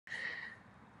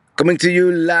Coming to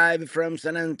you live from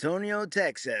San Antonio,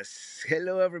 Texas.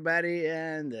 Hello, everybody,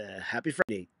 and happy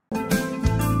Friday.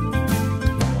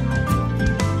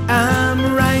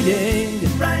 I'm riding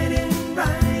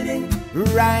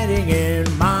in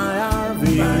my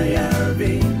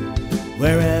RV,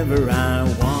 wherever I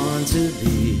want to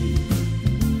be.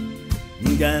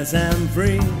 'Cause I'm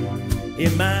free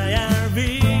in my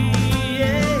RV.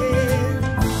 Yeah.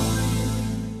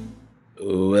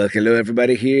 Well, hello,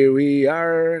 everybody. Here we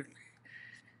are,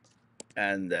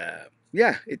 and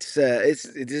yeah, this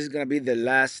is gonna be the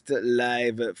last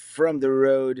live from the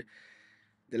road,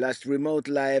 the last remote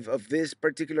live of this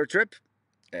particular trip.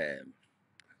 Um,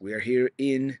 we are here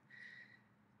in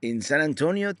San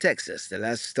Antonio, Texas, the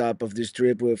last stop of this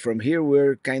trip. From here,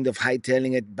 we're kind of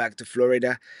hightailing it back to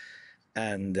Florida,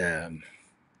 and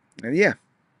yeah.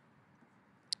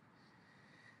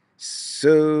 So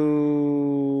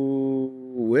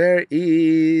where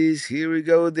is here we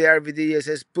go? The RVD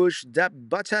says push that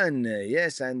button.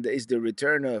 Yes, and it's the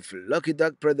return of Lucky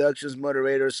Duck Productions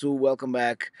moderator Sue. Welcome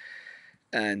back,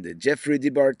 and Jeffrey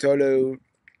DiBartolo,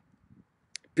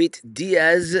 Pete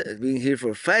Diaz, being here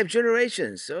for 5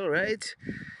 generations. All right.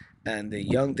 And the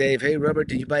young Dave, hey Robert,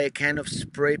 did you buy a can of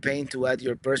spray paint to add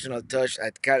your personal touch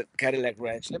at Cadillac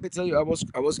Ranch? Let me tell you, I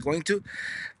was going to,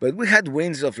 but we had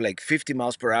winds of like 50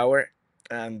 miles per hour,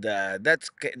 and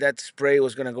that spray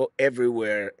was gonna go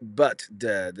everywhere, but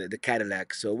the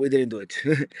Cadillac, so we didn't do it.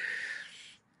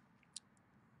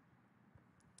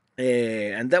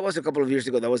 And that was a couple of years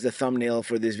ago. That was the thumbnail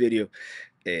for this video.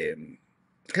 Hey,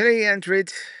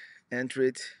 Antrit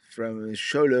from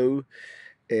Sholo.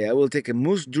 I will take a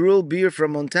Moose Drool beer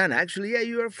from Montana. Actually, yeah,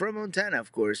 you are from Montana,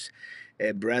 of course.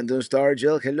 Brandon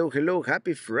Stargel, hello,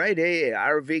 happy Friday.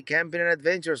 RV Camping and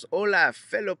Adventures. Hola,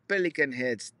 fellow Pelican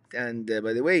heads. And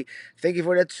by the way, thank you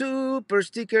for that super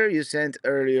sticker you sent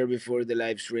earlier before the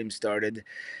live stream started.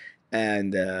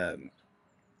 And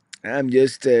I'm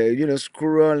just,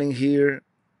 scrolling here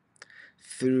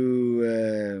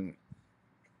through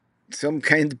some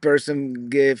kind person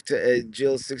gift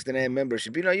Jill 69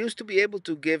 membership. I used to be able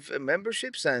to give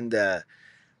memberships, and I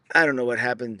don't know what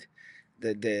happened.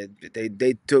 They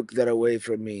took that away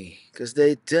from me, because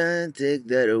they done take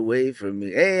that away from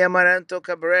me. Hey, Amaranto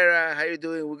Cabrera, how you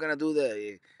doing? We're gonna do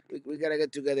we gotta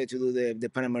get together to do the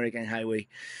Pan American Highway.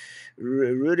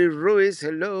 Rudy Ruiz,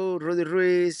 hello, Rudy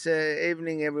Ruiz.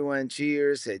 Evening, everyone.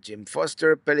 Cheers. Jim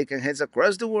Foster, Pelican heads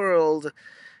across the world.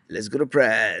 Let's go to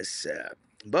press.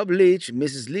 Bob Leach,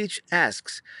 Mrs. Leach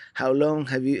asks, "How long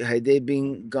had they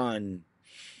been gone?"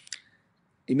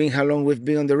 You mean how long we've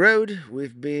been on the road?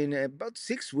 We've been about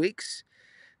 6 weeks,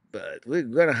 but we're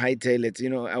gonna hightail it.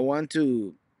 I want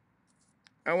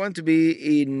to be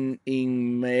in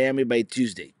Miami by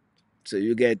Tuesday, so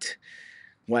you get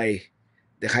why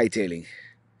the hightailing.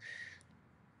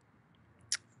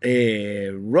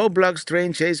 Roblox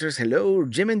Train Chasers, hello.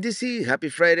 Jim and DC, happy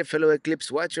Friday, fellow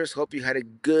Eclipse watchers. Hope you had a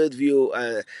good view.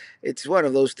 It's one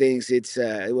of those things. It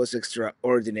was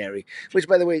extraordinary. Which,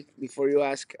 by the way, before you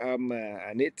ask, I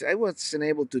wasn't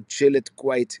able to chill it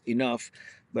quite enough,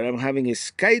 but I'm having a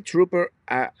Sky Trooper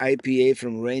IPA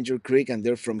from Ranger Creek, and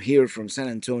they're from here, from San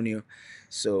Antonio.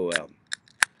 So,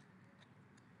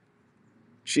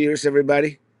 cheers,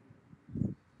 everybody.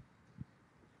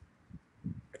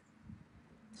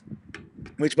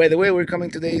 Which, by the way, we're coming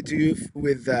today to you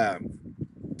with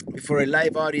for a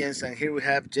live audience, and here we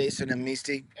have Jason and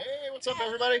Misty. Hey, what's up,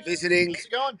 everybody? Visiting. How's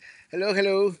it going?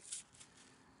 Hello.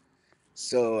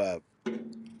 So,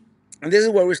 and this is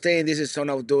where we're staying. This is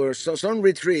Sun Outdoors, so Sun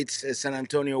Retreats, San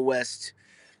Antonio West.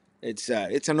 It's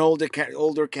an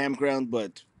older campground,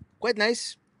 but quite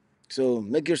nice. So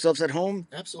make yourselves at home.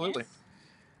 Absolutely.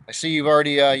 I see you've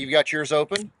got yours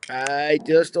open. I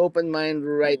just opened mine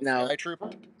right now. Sky Trooper.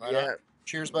 Right Yeah. on.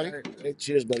 Cheers, buddy. Hey,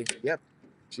 cheers, buddy. Yep.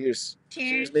 Cheers.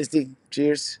 Cheers. Misty.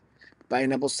 Cheers.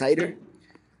 Pineapple cider.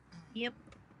 Yep.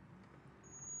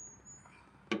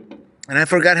 And I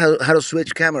forgot how to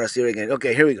switch cameras here again.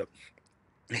 Okay, here we go.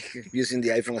 Using the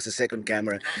iPhone as a second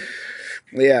camera.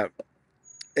 Yeah.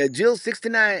 Jill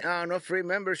 69. Oh, no free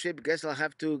membership. Guess I'll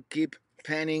have to keep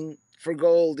panning for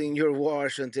gold in your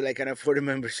wash until I can afford a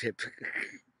membership.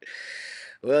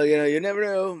 Well, you never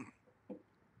know.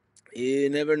 You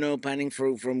never know, panning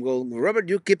from gold. Robert,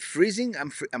 you keep freezing. Am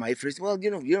I freezing? Well,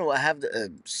 I have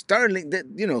the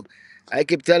Starlink. I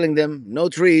keep telling them no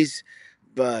trees,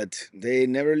 but they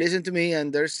never listen to me.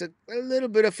 And there's a little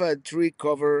bit of a tree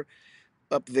cover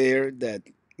up there that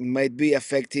might be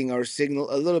affecting our signal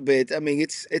a little bit. I mean,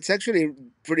 it's actually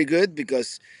pretty good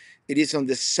because it is on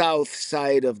the south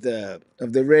side of the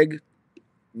rig.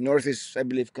 North is, I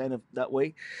believe, kind of that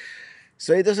way.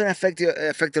 so it doesn't affect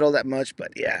it all that much.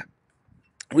 But yeah,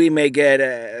 we may get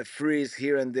a freeze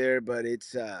here and there, but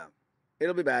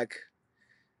it'll be back.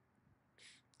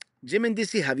 Jim and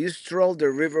DC, have you strolled the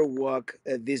river walk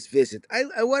this visit?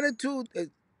 I wanted to. Behind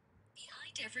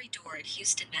every door at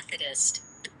Houston Methodist,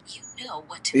 you know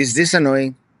what to. Is this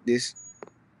annoying? This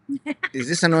is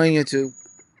this annoying you too?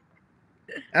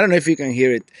 I don't know if you can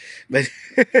hear it, but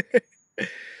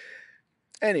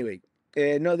anyway.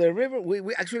 No, the river.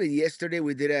 We actually yesterday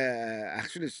we did a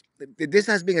actually this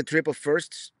has been a trip of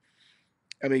firsts.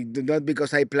 I mean, not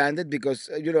because I planned it, because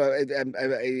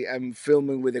I'm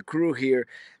filming with a crew here,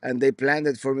 and they planned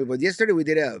it for me. But yesterday we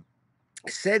did a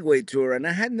Segway tour, and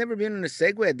I had never been on a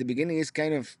Segway. At the beginning, it's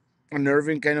kind of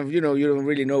unnerving, kind of you don't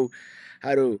really know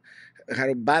how to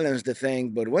balance the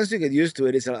thing. But once you get used to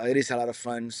it, it is a lot of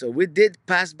fun. So we did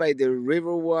pass by the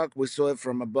river walk. We saw it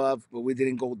from above, but we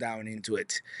didn't go down into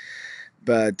it.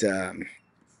 But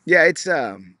yeah, it's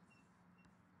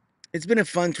been a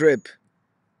fun trip.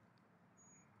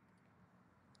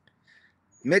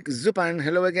 Mick Zupan,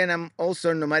 hello again. I'm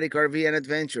also Nomadic RV and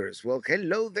Adventures. Well,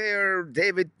 hello there,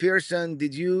 David Pearson.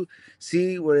 Did you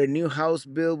see where a new House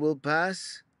bill will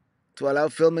pass to allow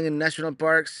filming in national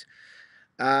parks?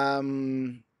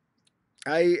 Um,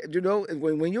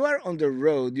 when you are on the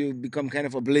road, you become kind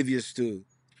of oblivious to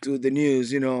the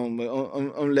news.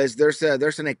 Unless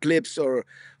there's an eclipse or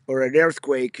an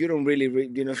earthquake, you don't really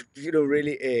you don't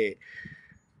really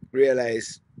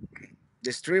realize.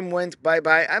 The stream went bye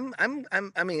bye. I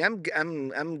mean,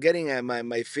 I'm getting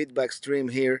my feedback stream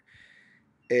here,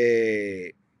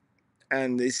 uh,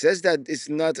 and it says that it's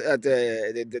not at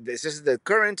it says the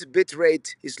current bit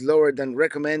rate is lower than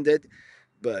recommended,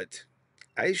 but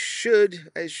you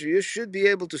should be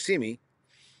able to see me.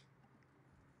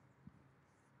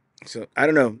 So I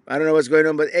don't know what's going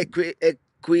on, but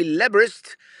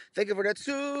Equilibrist, thank you for that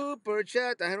super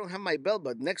chat. I don't have my bell,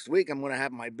 but next week I'm gonna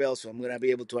have my bell, so I'm gonna be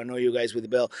able to annoy you guys with the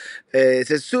bell. It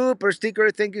says super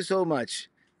sticker. Thank you so much.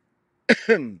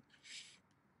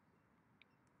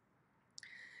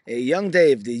 Hey, young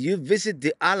Dave, did you visit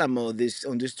the Alamo this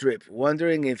on this trip?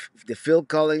 Wondering if the Phil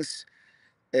Collins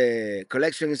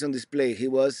collection is on display. He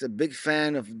was a big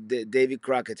fan of Davy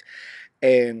Crockett.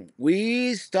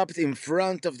 We stopped in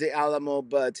front of the Alamo,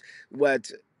 but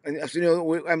what and as you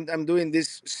know, I'm doing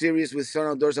this series with Sun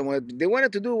Outdoors, and what they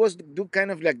wanted to do was do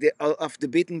kind of like the off the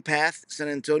beaten path San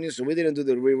Antonio. So we didn't do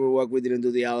the Riverwalk, we didn't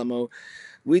do the Alamo.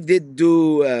 We did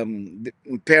do the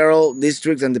Pearl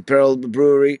District and the Pearl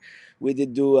Brewery. We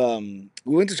did do.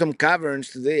 We went to some caverns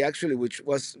today, actually, which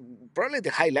was probably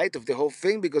the highlight of the whole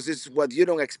thing because it's what you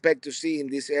don't expect to see in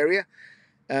this area.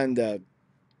 And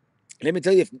let me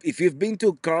tell you, if you've been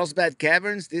to Carlsbad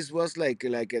Caverns, this was like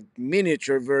a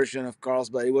miniature version of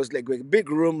Carlsbad. It was like a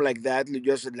big room like that,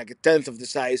 just like a tenth of the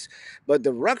size, but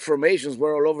the rock formations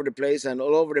were all over the place and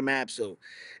all over the map. So,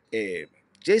 uh,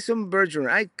 Jason Bergeron,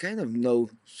 I kind of know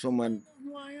someone.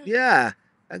 Yeah,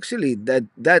 actually,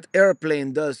 that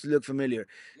airplane does look familiar.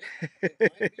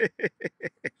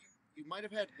 You might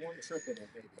have had one trip in it,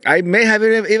 maybe. I may have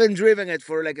even driven it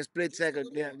for like a split second.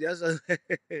 Yeah, just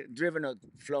driven it,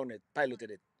 flown it,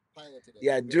 piloted it. Piloted it.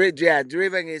 Yeah, Okay. yeah,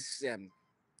 driven is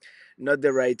not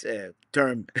the right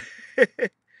term.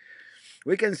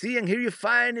 We can see and hear you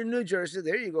fine in New Jersey.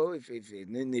 There you go. If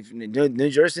New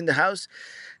Jersey in the house,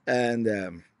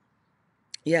 and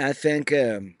yeah, I think.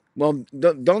 Well,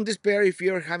 don't despair if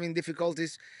you're having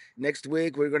difficulties. Next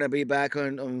week we're gonna be back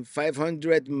on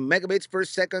 500 megabits per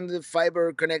second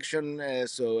fiber connection.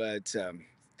 So it's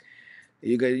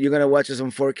you're gonna watch us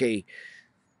on 4K.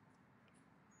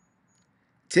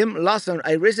 Tim Lawson,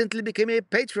 I recently became a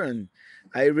patron.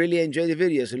 I really enjoy the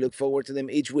videos. I look forward to them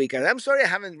each week. And I'm sorry I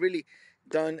haven't really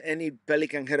done any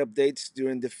Pelican Head updates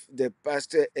during the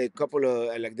past couple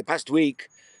of like the past week.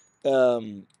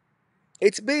 Um,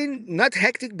 it's been not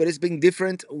hectic, but it's been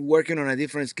different. Working on a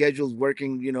different schedule,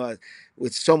 working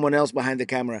with someone else behind the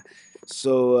camera.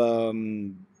 So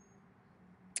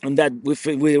and that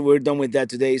we're done with that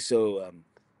today. So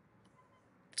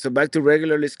back to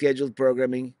regularly scheduled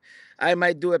programming. I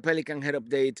might do a Pelican Head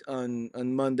update on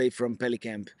Monday from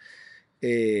Pelicamp.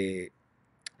 Uh,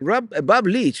 Bob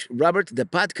Leach, Robert, the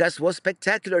podcast was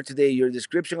spectacular today. Your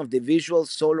description of the visual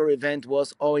solar event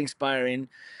was awe-inspiring.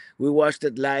 We watched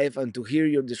it live, and to hear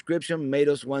your description made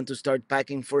us want to start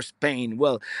packing for Spain.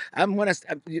 Well, I'm gonna,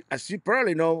 as you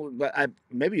probably know, but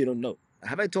maybe you don't know.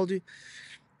 Have I told you?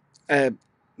 Uh,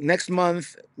 Next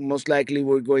month, most likely,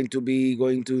 we're going to be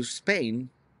going to Spain.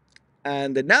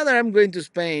 And now that I'm going to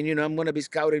Spain, I'm going to be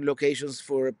scouting locations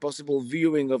for a possible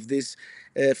viewing of this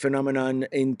phenomenon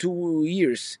in 2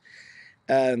 years.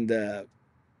 And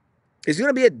It's going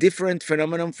to be a different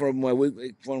phenomenon from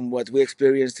what we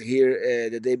experienced here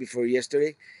the day before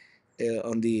yesterday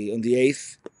on the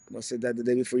 8th. Was it that the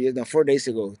day before yesterday? No, 4 days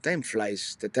ago. Time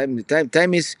flies. The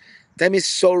time is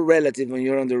so relative when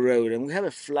you're on the road. And we have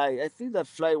a fly. I think that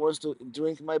fly wants to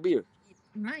drink my beer.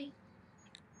 Right.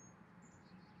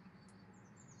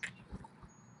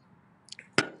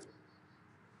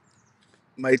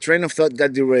 My train of thought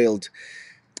got derailed.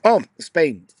 Oh,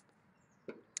 Spain.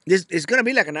 This is going to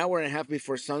be like an hour and a half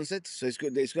before sunset, so it's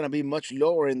good. It's going to be much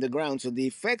lower in the ground, so the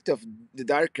effect of the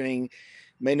darkening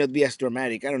may not be as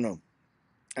dramatic. I don't know.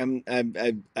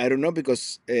 I don't know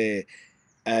because I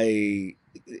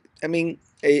I mean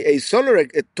a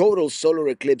total solar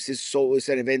eclipse is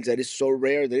an event that is so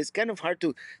rare that it's kind of hard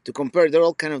to compare. They're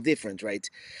all kind of different, right?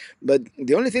 But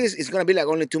the only thing is it's going to be like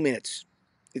only 2 minutes.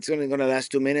 It's only going to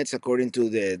last 2 minutes according to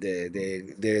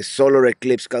the solar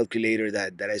eclipse calculator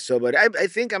that I saw. But I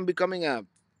think I'm becoming a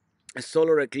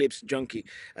solar eclipse junkie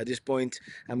at this point.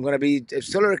 I'm going to be a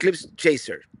solar eclipse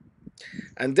chaser.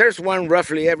 And there's one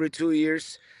roughly every 2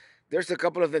 years. There's a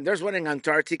couple of them. There's one in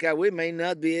Antarctica. We may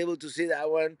not be able to see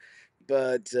that one,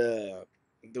 but the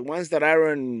ones that are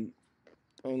and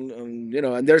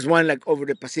there's one like over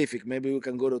the Pacific. Maybe we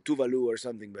can go to Tuvalu or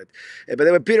something. But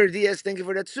anyway, Peter Diaz, thank you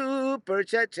for that super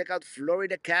chat. Check out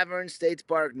Florida Cavern State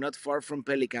Park, not far from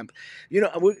Pelicamp.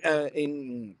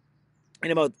 In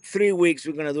about 3 weeks,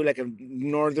 we're gonna do like a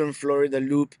northern Florida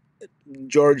loop,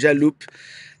 Georgia loop,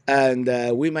 and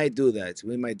we might do that.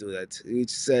 We might do that.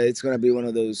 It's gonna be one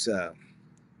of those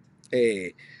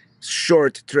a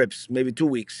short trips, maybe 2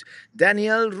 weeks.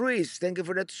 Daniel Ruiz, thank you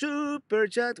for that super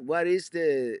chat. What is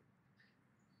the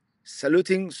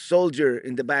saluting soldier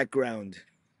in the background?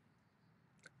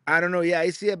 I don't know. Yeah,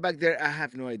 I see it back there. I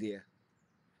have no idea.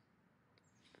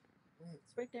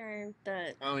 It's right there.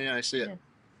 The Oh yeah, I see it.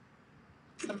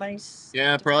 somebody's.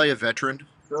 Yeah, probably a veteran.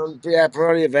 So, yeah,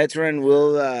 probably a veteran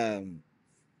will. I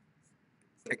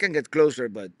can get closer,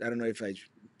 but I don't know if I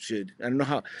should. I don't know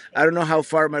how. I don't know how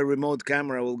far my remote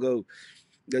camera will go.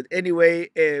 But anyway,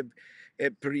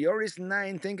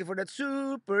 Prioris9, thank you for that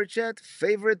super chat.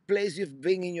 Favorite place you've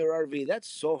been in your RV? That's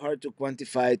so hard to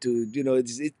quantify.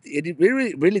 It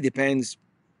really depends.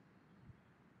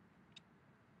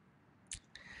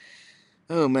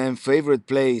 Oh man, favorite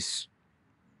place.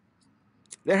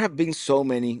 There have been so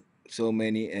many, so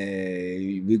many.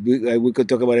 We could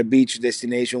talk about a beach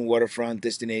destination, waterfront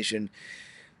destination.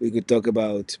 We could talk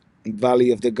about Valley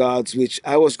of the Gods, which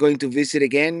I was going to visit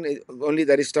again, only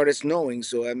that it started snowing.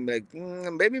 So I'm like,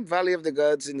 maybe Valley of the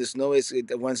Gods in the snow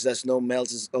once that snow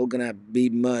melts, it's all gonna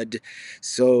be mud.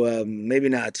 So maybe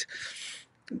not.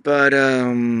 But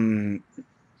in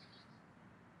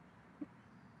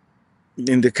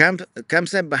the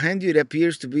campsite behind you, it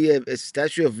appears to be a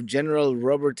statue of General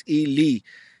Robert E. Lee.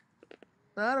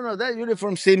 I don't know. That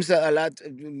uniform seems a lot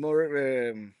More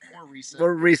recent.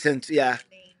 more recent. Yeah.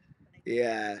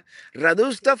 Yeah.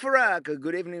 Radu Stafarak.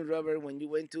 Good evening, Robert. When you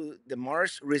went to the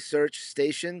Mars Research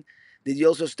Station, did you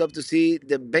also stop to see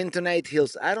the Bentonite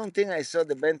Hills? I don't think I saw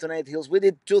the Bentonite Hills. We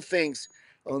did two things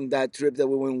on that trip that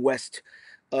we went west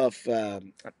of,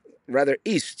 rather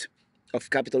east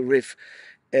of Capitol Reef.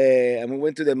 And we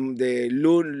went to the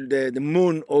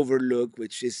moon overlook,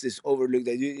 which is this overlook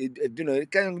that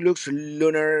it kind of looks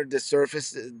lunar, the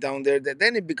surface down there.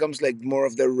 Then it becomes like more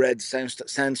of the red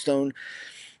sandstone,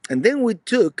 and then we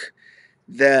took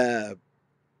the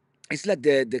it's like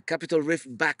the Capitol Reef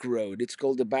back road. It's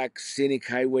called the back scenic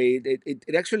highway.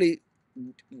 It actually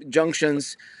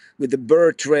junctions with the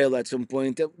Burr Trail at some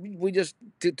point. We just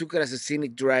took it as a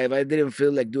scenic drive. I didn't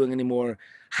feel like doing any more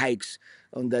hikes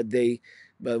on that day.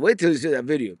 But wait till you see that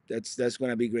video. That's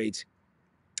gonna be great.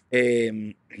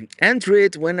 Um,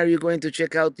 Antrit, when are you going to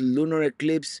check out lunar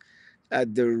eclipse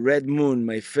at the Red Moon?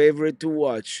 My favorite to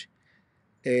watch.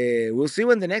 We'll see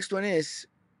when the next one is.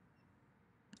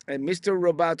 Mr.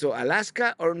 Robato,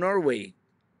 Alaska or Norway?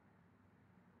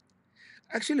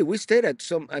 Actually, we stayed at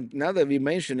some. Now that we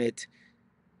mention it,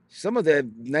 some of the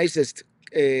nicest,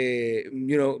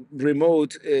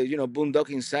 remote,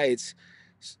 boondocking sites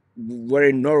were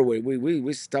in Norway.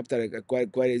 We stopped at quite.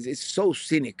 It's so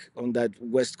scenic on that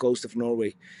west coast of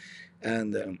Norway,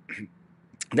 and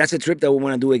that's a trip that we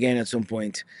want to do again at some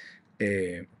point.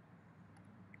 Uh,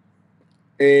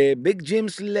 Big Jim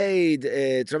Slade,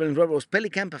 traveling road, was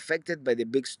Pelicamp affected by the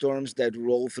big storms that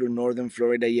rolled through northern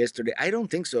Florida yesterday? I don't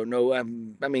think so. No,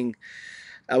 I mean,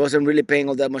 I wasn't really paying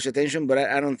all that much attention, but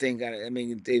I don't think. I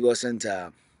mean, it wasn't. I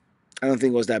don't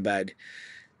think it was that bad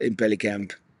in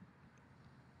Pelicamp.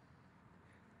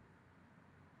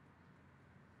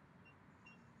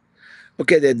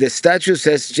 Okay, the statue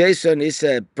says Jason is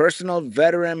a personal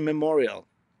veteran memorial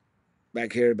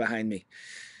back here behind me.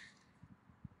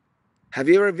 Have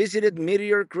you ever visited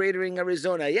Meteor Crater in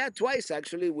Arizona? Yeah, twice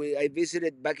actually. I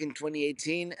visited back in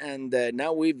 2018, and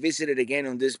now we visited again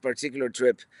on this particular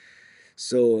trip.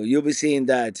 So you'll be seeing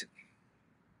that.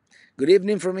 Good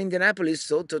evening from Indianapolis.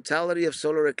 So totality of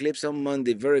solar eclipse on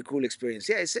Monday. Very cool experience.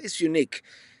 Yeah, it's unique.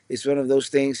 It's one of those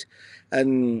things,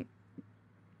 and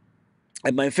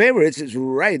my favorites is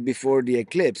right before the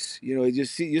eclipse. You know, you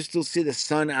still see the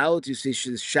sun out. You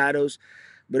see the shadows,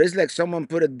 but it's like someone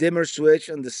put a dimmer switch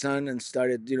on the sun and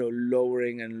started,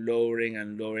 lowering and lowering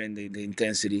and lowering the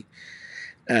intensity.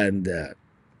 And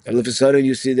all of a sudden,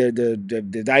 you see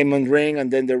the diamond ring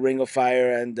and then the ring of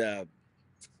fire. And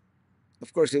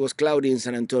of course, it was cloudy in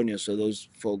San Antonio, so those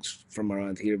folks from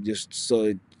around here just saw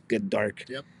it get dark.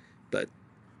 Yep. But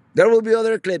there will be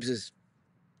other eclipses.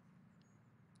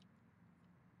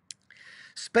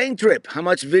 Spain trip. How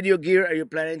much video gear are you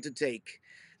planning to take?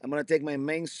 I'm gonna take my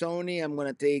main Sony. I'm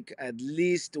gonna take at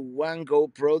least one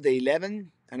GoPro, the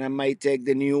 11, and I might take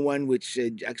the new one, which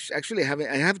actually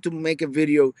I have to make a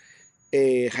video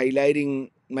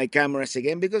highlighting my cameras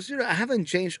again because I haven't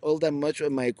changed all that much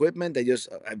of my equipment. I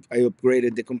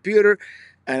upgraded the computer,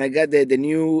 and I got the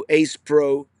new Ace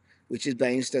Pro, which is by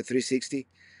Insta360,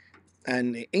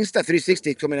 and Insta360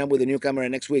 is coming up with a new camera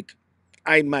next week.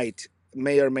 I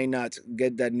may or may not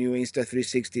get that new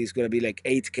Insta360. It's gonna be like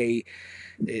 8K.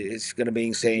 It's gonna be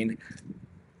insane.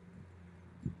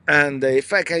 And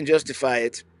if I can justify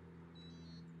it,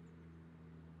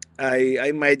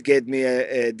 I might get me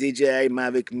a DJI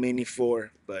Mavic Mini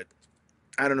 4, but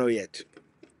I don't know yet.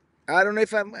 I don't know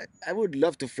if I would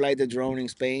love to fly the drone in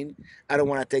Spain. I don't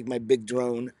want to take my big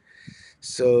drone,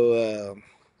 so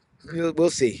we'll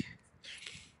see.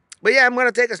 But yeah, I'm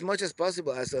gonna take as much as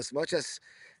possible, as much as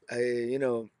I, you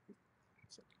know,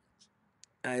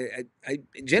 I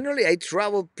generally I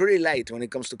travel pretty light when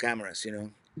it comes to cameras.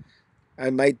 I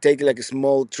might take like a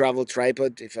small travel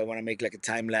tripod if I want to make like a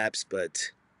time lapse,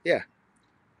 but yeah.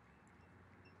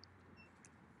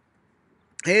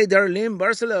 Hey, Darlene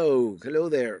Barcelo, hello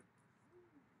there.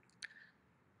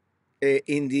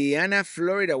 Indiana,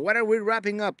 Florida. What are we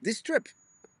wrapping up this trip?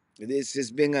 This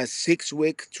has been a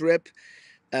 6-week trip.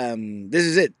 This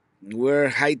is it. We're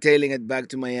hightailing it back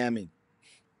to Miami.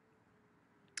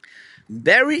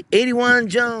 Barry 81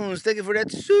 Jones, thank you for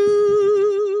that super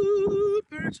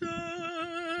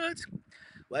chat.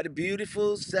 What a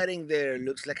beautiful setting there.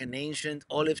 Looks like an ancient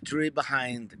olive tree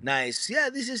behind. Nice. Yeah,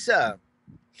 this is a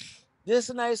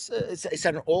nice. It's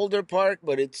an older park,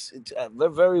 but it's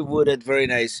very wooded, very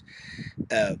nice.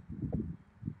 Uh,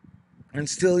 and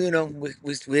still,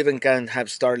 we even can have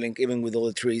Starlink even with all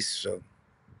the trees. So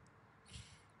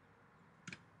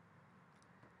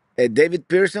David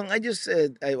Pearson,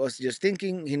 I was just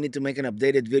thinking he need to make an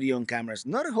updated video on cameras.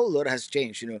 Not a whole lot has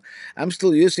changed. I'm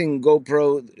still using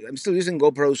GoPro. I'm still using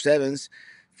GoPro 7s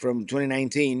from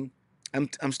 2019.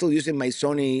 I'm still using my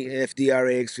Sony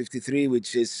FDR-AX53,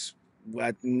 which is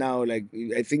what now, like,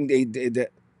 I think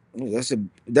oh,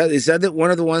 that is that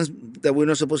one of the ones that we're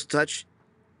not supposed to touch,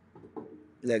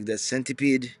 like the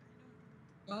centipede.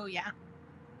 Oh yeah.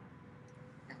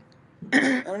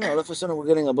 I don't know. All of a sudden, we're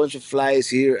getting a bunch of flies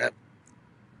here.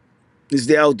 It's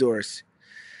the outdoors.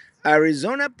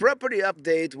 Arizona property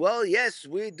update. Well, yes,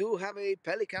 we do have a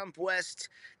Pelican West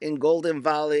in Golden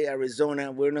Valley,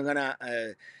 Arizona. We're not gonna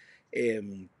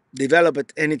develop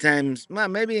it anytime. Well,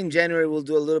 maybe in January we'll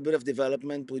do a little bit of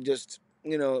development. We just,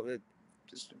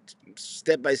 just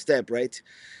step by step, right?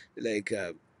 Like,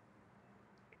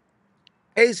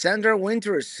 hey, Sandra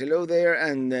Winters, hello there,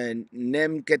 and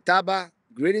Nem Ketaba,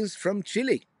 greetings from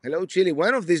Chile. Hello, Chile.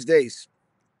 One of these days,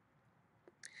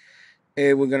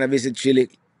 we're gonna visit Chile.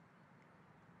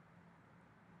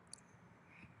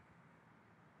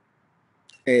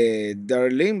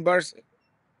 Darlene Bars,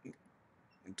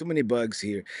 too many bugs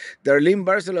here. Darlene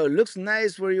Barcelo, looks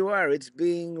nice where you are. It's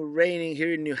been raining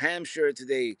here in New Hampshire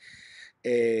today.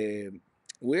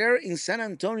 We're in San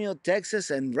Antonio, Texas,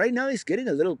 and right now it's getting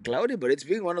a little cloudy, but it's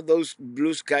been one of those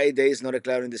blue sky days, not a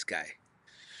cloud in the sky.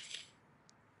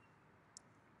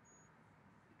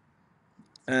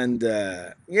 And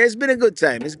yeah, it's been a good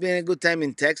time. It's been a good time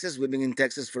in Texas. We've been in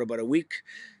Texas for about a week,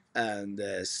 and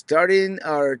starting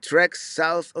our trek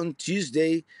south on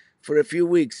Tuesday for a few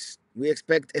weeks. We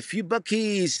expect a few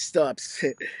Buc-ee's stops.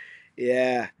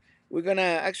 Yeah, we're gonna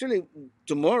actually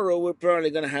tomorrow. We're probably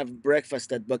gonna have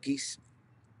breakfast at Buc-ee's,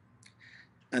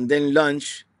 and then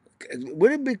lunch.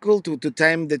 Would it be cool to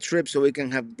time the trip so we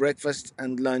can have breakfast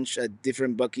and lunch at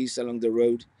different Buc-ee's along the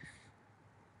road?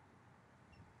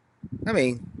 I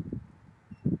mean,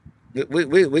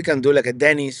 We can do like a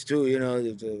Denny's too,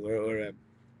 or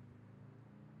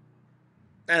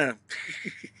I don't know.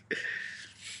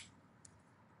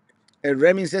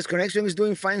 Remin says connection is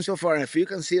doing fine so far. And if you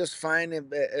can see us fine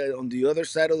on the other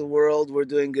side of the world, we're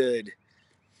doing good.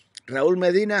 Raul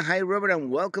Medina, hi Robert, and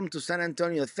welcome to San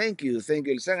Antonio. Thank you,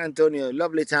 San Antonio,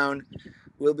 lovely town.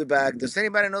 We'll be back. Does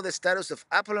anybody know the status of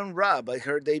Apple and Rob? I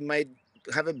heard they might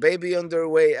have a baby on their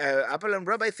way. Apple and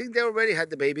Rob, I think they already had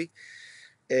the baby.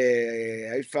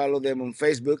 I follow them on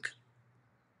Facebook,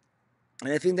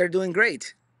 and I think they're doing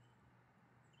great.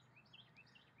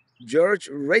 George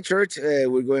Richard,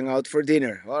 we're going out for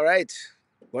dinner. All right.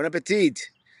 Bon appetit.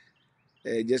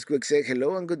 Just quick say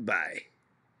hello and goodbye.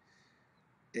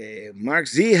 Mark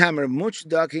Z. Hammer, much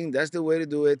ducking. That's the way to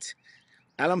do it.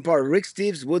 Alan Parr, Rick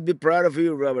Steves would be proud of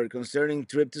you, Robert, concerning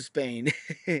trip to Spain.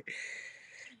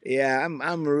 Yeah,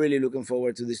 I'm really looking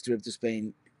forward to this trip to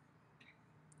Spain.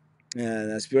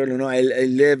 As purely no, I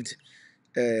lived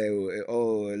a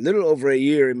little over a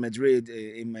year in Madrid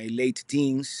in my late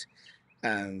teens,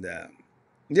 and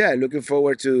yeah, looking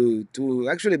forward to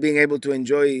actually being able to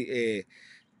enjoy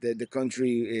the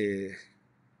country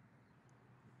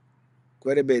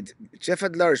quite a bit. Chef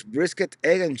at large, brisket,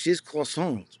 egg, and cheese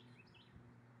croissant.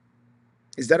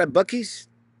 Is that a Bucky's?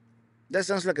 That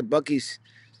sounds like a Bucky's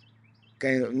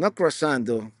kind of, not croissant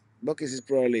though. Bucky's is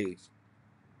probably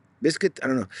biscuit. I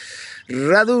don't know.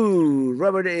 Radu,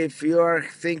 Robert, if you are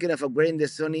thinking of upgrading the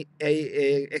Sony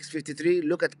X53,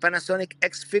 look at Panasonic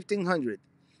X1500.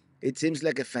 It seems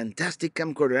like a fantastic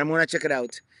camcorder. I'm gonna check it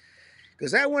out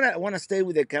because I wanna stay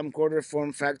with the camcorder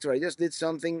form factor. I just did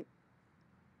something.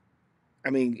 I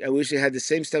mean, I wish it had the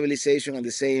same stabilization and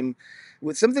the same,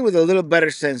 with something with a little better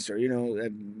sensor.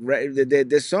 Right?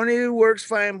 The Sony works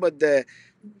fine, but the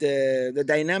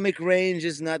dynamic range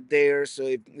is not there.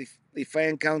 So if I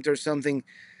encounter something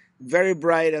very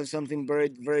bright and something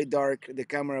very very dark, the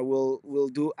camera will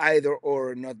do either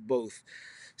or, not both.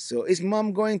 So is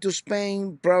mom going to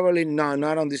Spain? Probably no,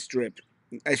 not on this trip.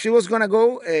 She was gonna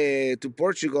go to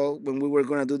Portugal when we were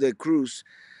gonna do the cruise,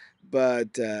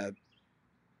 but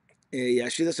yeah,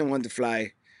 she doesn't want to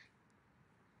fly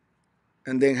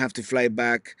and then have to fly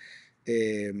back.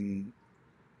 Um,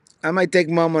 I might take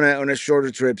mom on a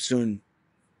shorter trip soon.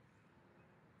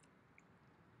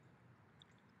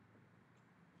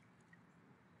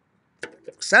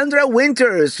 Sandra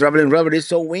Winters, traveling Robert, it's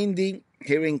so windy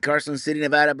here in Carson City,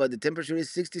 Nevada, but the temperature is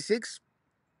 66,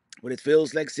 but it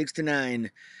feels like 69.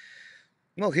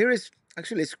 Well, here is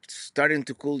actually it's starting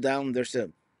to cool down. There's a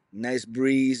nice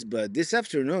breeze, but this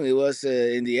afternoon it was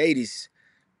in the 80s.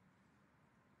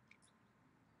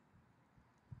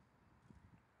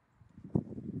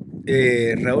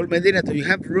 Raul Medina, do you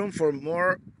have room for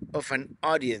more of an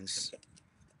audience?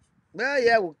 Well,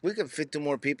 yeah, we can fit two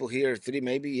more people here, three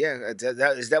maybe. Yeah,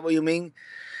 is that what you mean?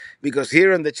 Because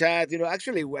here on the chat,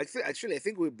 actually, actually, I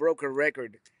think we broke a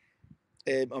record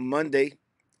on Monday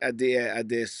at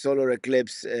the solar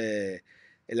eclipse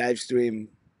live stream.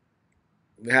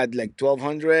 We had like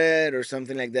 1,200 or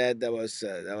something like that. That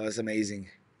was amazing.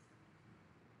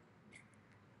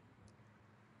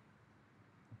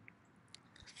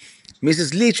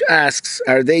 Mrs. Leach asks,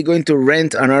 are they going to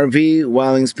rent an RV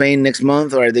while in Spain next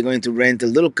month, or are they going to rent a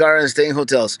little car and stay in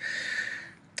hotels?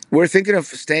 We're thinking of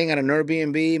staying at an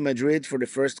Airbnb in Madrid for the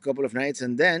first couple of nights,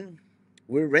 and then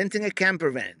we're renting a camper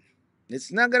van.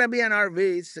 It's not gonna be an RV;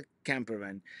 it's a camper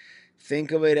van.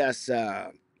 Think of it as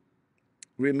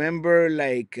remember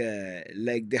like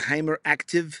the Heimer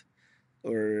Active,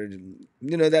 or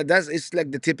that's it's like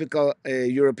the typical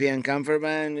European camper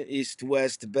van,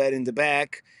 east-west bed in the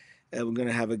back. We're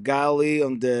gonna have a galley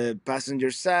on the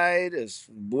passenger side, a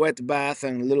wet bath,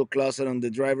 and a little closet on the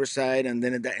driver's side, and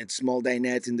then a small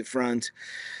dinette in the front.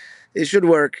 It should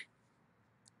work.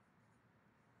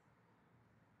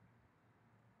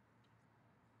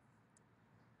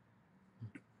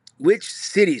 Which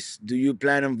cities do you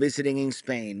plan on visiting in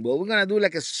Spain? Well, we're gonna do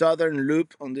like a southern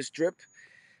loop on this trip.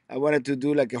 I wanted to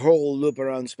do like a whole loop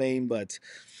around Spain, but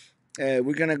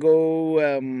we're gonna go.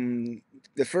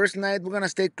 The first night we're gonna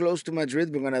stay close to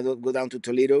Madrid. We're gonna go down to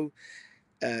Toledo,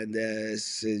 and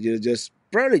so you just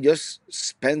probably just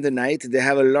spend the night. They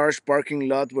have a large parking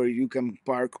lot where you can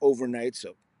park overnight.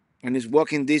 So, and it's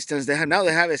walking distance. They have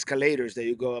escalators that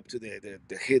you go up to the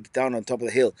hill down on top of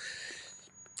the hill,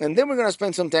 and then we're gonna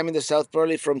spend some time in the south.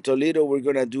 Probably from Toledo, we're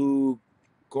gonna do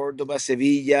Cordoba,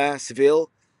 Seville,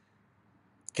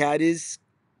 Cadiz,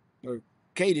 or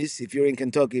Cadiz if you're in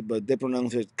Kentucky, but they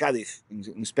pronounce it Cadiz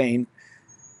in Spain,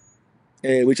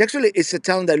 which actually is a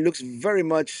town that looks very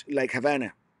much like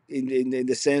Havana. in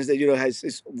the sense that has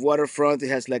it's waterfront. It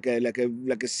has like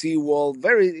a seawall.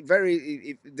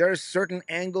 There are certain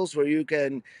angles where you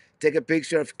can take a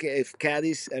picture of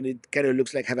Cadiz, and it kind of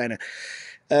looks like Havana.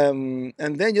 And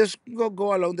then just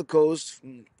go along the coast.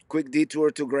 Quick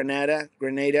detour to Granada,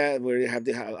 where you have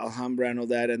the Alhambra and all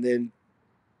that, and then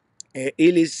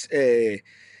Ilis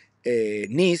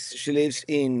niece. She lives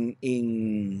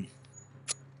in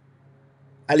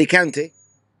Alicante,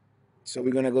 so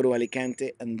we're gonna go to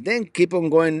Alicante, and then keep on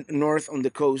going north on the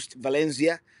coast,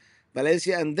 Valencia,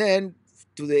 and then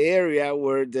to the area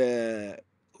where the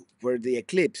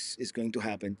eclipse is going to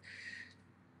happen.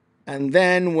 And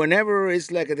then, whenever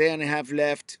it's like a day and a half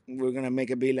left, we're gonna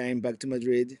make a beeline back to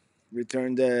Madrid,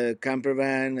 return the camper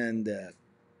van, and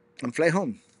fly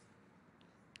home.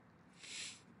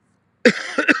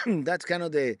 That's kind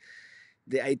of the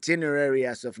itinerary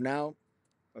as of now.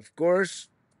 Of course,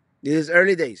 this is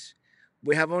early days.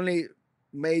 We have only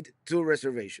made two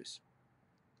reservations.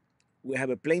 We have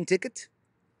a plane ticket,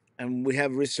 and we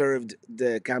have reserved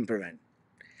the camper van.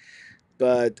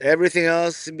 But everything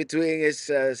else in between is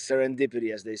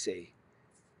serendipity, as they say.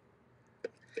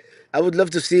 I would love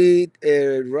to see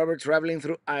Robert traveling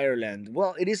through Ireland.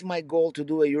 Well, it is my goal to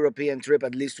do a European trip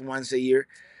at least once a year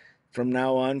from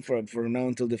now on, from now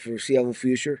until the foreseeable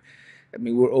future. I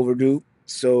mean, we're overdue.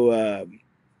 So, oh,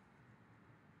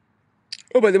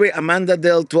 by the way, Amanda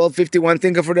Del 1251,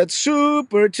 thank you for that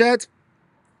super chat.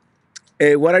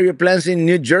 What are your plans in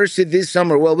New Jersey this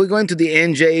summer? Well, we're going to the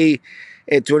NJ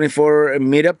 24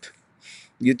 meetup,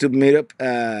 YouTube meetup.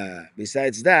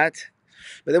 Besides that,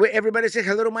 by the way, everybody say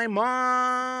hello to my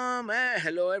mom.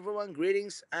 Hello, everyone.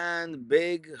 Greetings and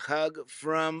big hug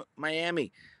from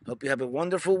Miami. Hope you have a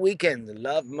wonderful weekend.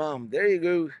 Love, mom. There you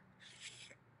go.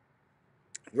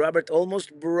 Robert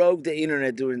almost broke the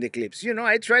internet during the eclipse.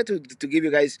 I try to give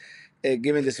you guys,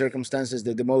 given the circumstances,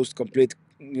 the most complete,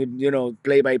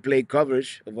 play by play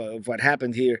coverage of what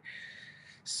happened here.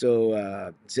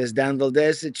 So says Dan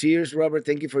Valdez, cheers, Robert.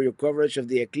 Thank you for your coverage of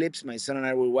the eclipse. My son and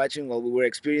I were watching while we were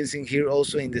experiencing here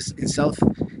also in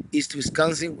southeast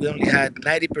Wisconsin. We only had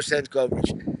 90%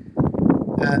 coverage.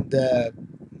 And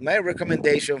my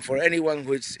recommendation for anyone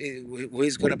who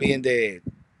is going to be in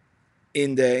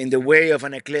the way of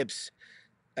an eclipse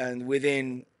and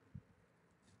within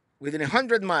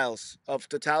 100 miles of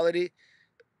totality,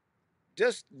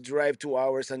 just drive 2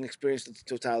 hours and experience the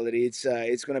totality.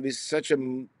 It's going to be such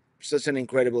an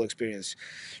incredible experience.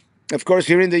 Of course,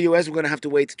 here in the U.S., we're going to have to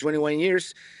wait 21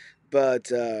 years, but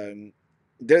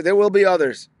there will be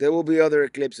others. There will be other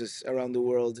eclipses around the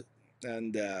world,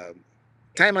 and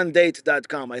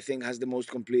timeanddate.com, I think, has the most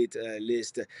complete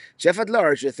list. Chef at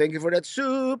Large, thank you for that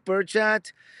super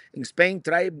chat. In Spain,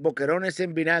 try boquerones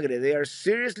en vinagre. They are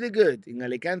seriously good. In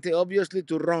Alicante, obviously,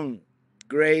 turrón.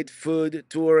 Great food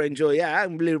tour. Enjoy. Yeah,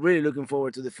 I'm really looking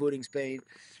forward to the food in Spain.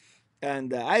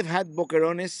 And I've had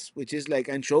boquerones, which is like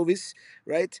anchovies,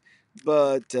 right?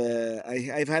 But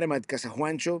I've had them at Casa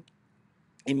Juancho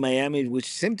in Miami, which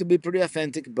seem to be pretty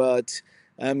authentic. But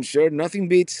I'm sure nothing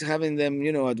beats having them,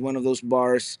 at one of those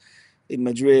bars in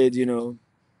Madrid,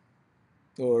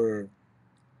 or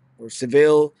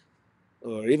Seville,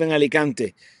 or even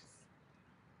Alicante.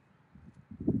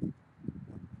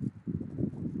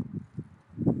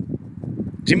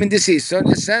 Jim in DC,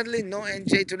 sadly, no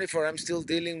NJ24. I'm still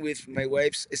dealing with my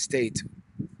wife's estate.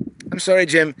 I'm sorry,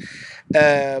 Jim.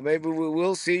 Maybe we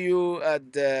will see you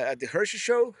at the Hershey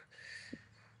show.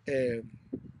 Uh,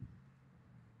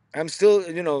 I'm still,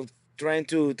 trying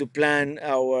to plan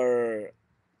our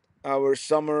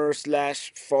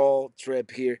summer/fall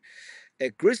trip here.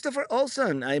 Christopher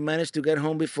Olson, I managed to get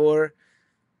home before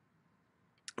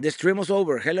the stream was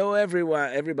over. Hello,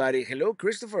 everybody. Hello,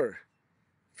 Christopher,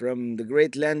 from the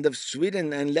great land of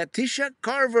Sweden. And Letitia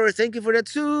Carver, thank you for that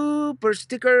super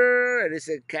sticker. It is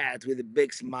a cat with a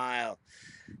big smile.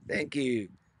 Thank you.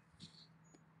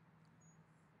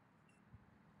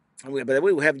 And by the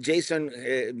way, we have Jason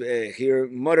here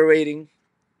moderating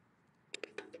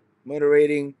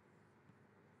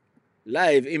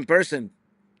live in person.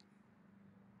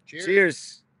 Cheers.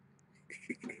 Cheers.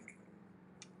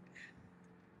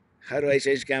 How do I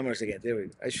change cameras again? There we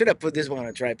go. I should have put this one on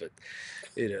a tripod.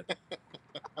 You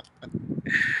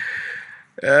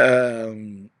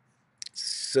know.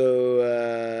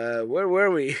 So where were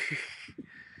we?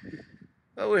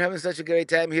 Oh, we're having such a great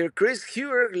time here. Chris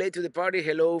Hewer, late to the party.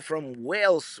 Hello from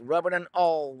Wales. Robert and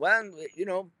all. Well,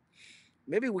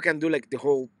 maybe we can do like the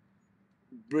whole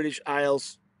British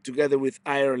Isles together with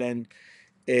Ireland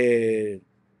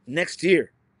next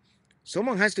year.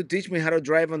 Someone has to teach me how to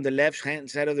drive on the left hand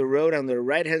side of the road, on the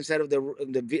right hand side of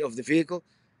the vehicle.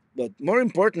 But more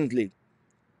importantly,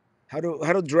 how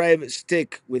to drive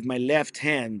stick with my left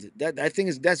hand. That I think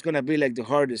that's gonna be like the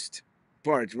hardest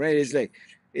part, right? It's like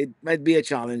it might be a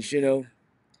challenge, you know.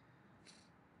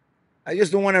 I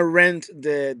just don't want to rent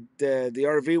the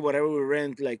RV, whatever we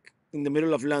rent, like in the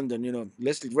middle of London. You know,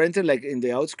 let's rent it like in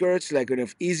the outskirts, like on an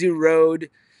easy road.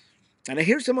 And I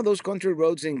hear some of those country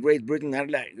roads in Great Britain are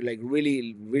like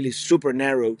really really super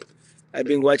narrow. I've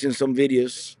been watching some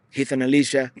videos. Heath and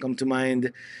Alicia come to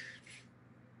mind.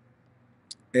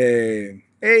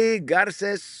 Hey,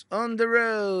 Garces on the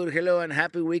road. Hello and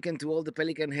happy weekend to all the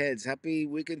Pelican heads. Happy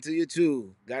weekend to you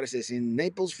too, Garces in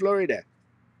Naples, Florida.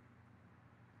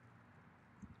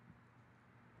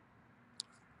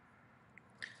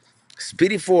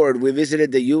 Speedy Ford. We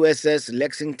visited the USS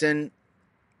Lexington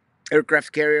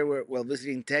aircraft carrier while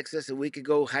visiting Texas a week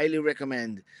ago. Highly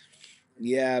recommend.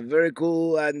 Yeah, very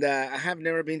cool. And I have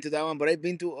never been to that one, but I've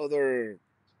been to other.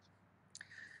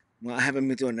 Well, I haven't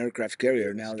been to an aircraft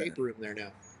carrier now. Escape room there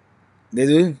now. They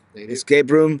do? They do. Escape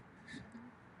room.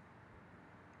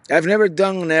 I've never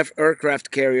done an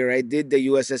aircraft carrier. I did the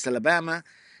USS Alabama,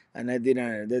 and I did.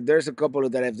 There's a couple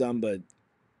that I've done, but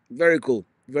very cool.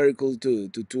 Very cool to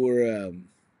tour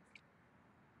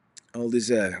all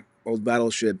these old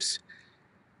battleships.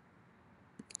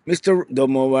 Mr.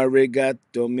 Domo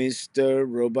Arigato, Mr.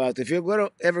 Robot. If you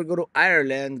ever go to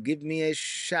Ireland, give me a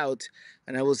shout,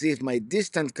 and I will see if my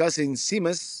distant cousin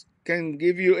Simas can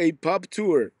give you a pub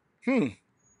tour.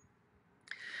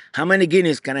 How many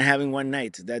Guinness can I have in one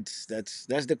night? That's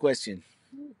the question.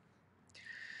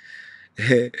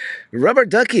 Robert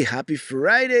Ducky, happy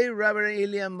Friday, Robert and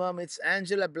Ilian Mom. It's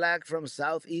Angela Black from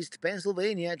Southeast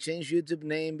Pennsylvania. Changed YouTube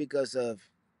name because of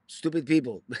stupid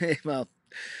people. Well,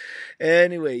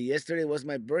 anyway, yesterday was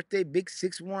my birthday, Big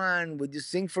 6-1. Would you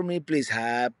sing for me, please?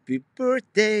 Happy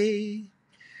birthday.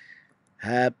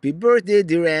 Happy birthday,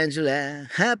 dear Angela.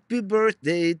 Happy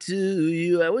birthday to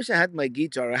you. I wish I had my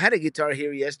guitar. I had a guitar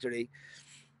here yesterday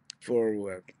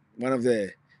for one of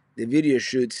the video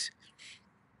shoots.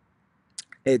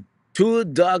 A two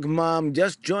dog mom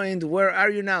just joined. Where are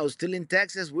you now? Still in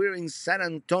Texas? We're in San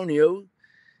Antonio,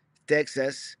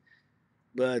 Texas.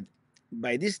 But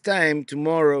by this time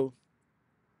tomorrow,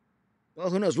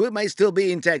 well, who knows? We might still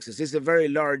be in Texas. It's a very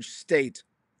large state.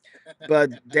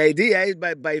 But the idea is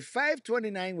by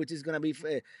 5:29, which is going to be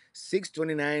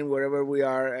 6:29, wherever we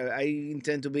are, I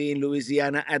intend to be in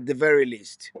Louisiana at the very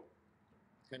least.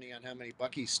 Depending on how many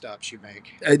Bucky stops you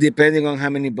make. Depending on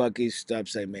how many Buc-ee's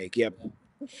stops I make. Yep.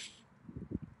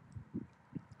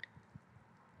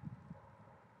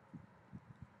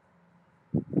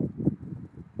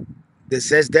 This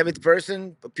says David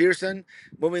Pearson,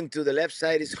 moving to the left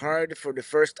side is hard for the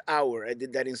first hour. I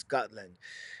did that in Scotland.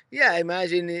 Yeah, I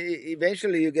imagine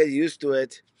eventually you get used to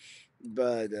it.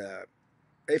 But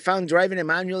I found driving a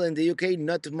manual in the UK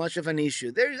not much of an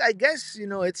issue. There, I guess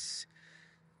it's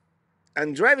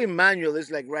and driving manual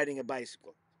is like riding a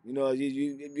bicycle.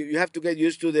 You have to get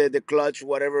used to the clutch,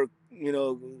 whatever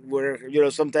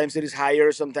where sometimes it is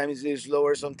higher, sometimes it is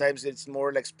lower, sometimes it's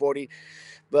more like sporty.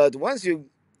 But once you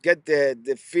get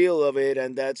the feel of it,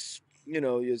 and that's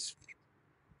it's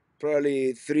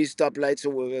probably three stoplights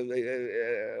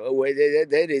away.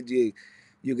 Then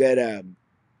you get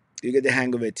you get the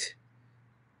hang of it.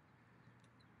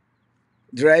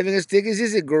 Driving a stick is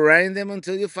easy. Grind them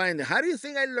until you find them. How do you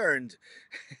think I learned?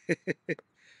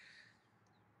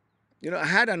 I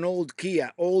had an old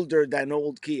Kia, older than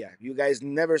old Kia. You guys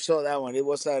never saw that one. It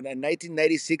was a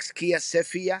 1996 Kia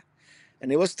Cephia,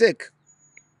 and it was thick.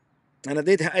 And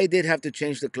I did have to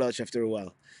change the clutch after a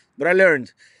while, but I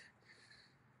learned.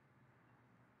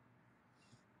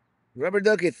 Robert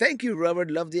Ducky, thank you, Robert.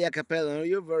 Love the acapella.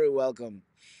 You're very welcome.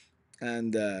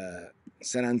 And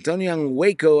San Antonio and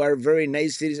Waco are very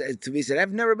nice cities to visit.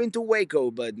 I've never been to Waco,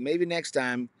 but maybe next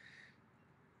time.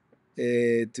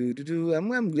 I'm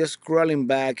just scrolling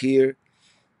back here.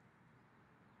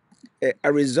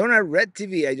 Arizona Red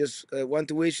TV. I just want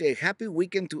to wish a happy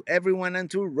weekend to everyone and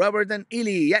to Robert and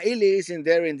Ili. Yeah, Ili is in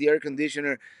there in the air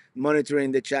conditioner,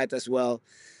 monitoring the chat as well.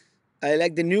 I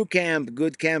like the new camp,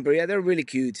 good camper. Yeah, they're really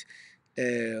cute.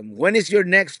 When is your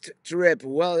next trip?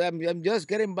 Well, I'm just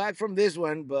getting back from this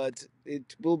one, but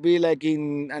it will be like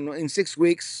in I don't know, in 6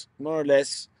 weeks, more or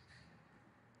less.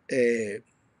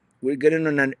 We're getting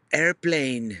on an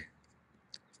airplane.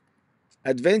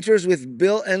 Adventures with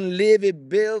Bill and Livy.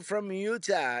 Bill from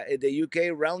Utah. The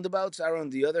UK roundabouts are on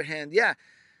the other hand. Yeah,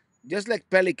 just like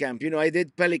Pelicamp. I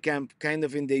did Pelicamp kind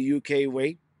of in the UK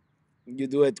way. You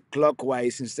do it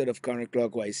clockwise instead of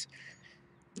counterclockwise.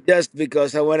 Just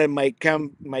because I wanted my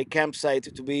campsite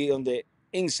to be on the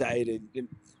inside.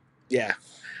 Yeah,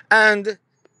 and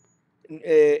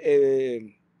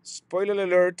Spoiler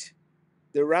alert: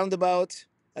 the roundabout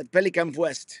at Pelican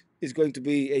West is going to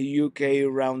be a UK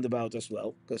roundabout as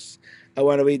well, because I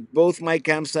want to be both my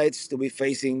campsites to be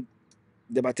facing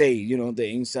the Batey,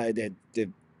 the inside, the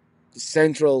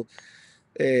central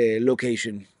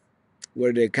location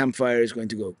where the campfire is going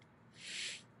to go.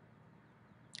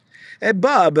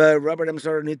 Bob, Robert, I'm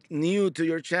sorry, new to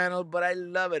your channel, but I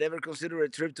love it. Ever consider a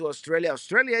trip to Australia?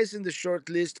 Australia is in the short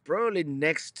list probably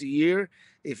next year,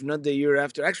 if not the year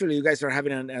after. Actually, you guys are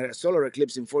having a solar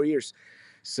eclipse in 4 years.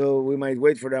 So we might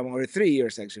wait for them, or 3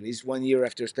 years actually. It's 1 year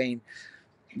after Spain.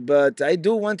 But I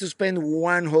do want to spend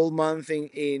one whole month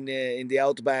in the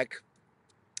outback,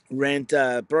 rent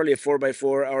probably a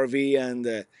 4x4 RV,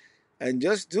 and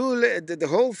just do the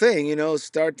whole thing.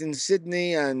 Start in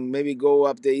Sydney and maybe go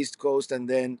up the east coast and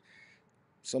then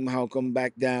somehow come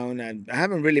back down. And I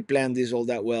haven't really planned this all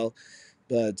that well,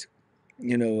 but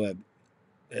you know,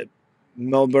 uh,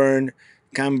 Melbourne,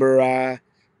 Canberra,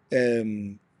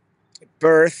 um,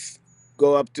 Perth,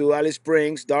 go up to Alice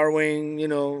Springs, Darwin,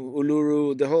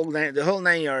 Uluru, the whole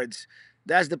 9 yards.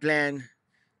 That's the plan.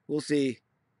 We'll see.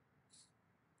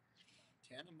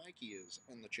 Tana Mikey is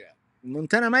in the chat.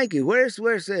 Montana Mikey,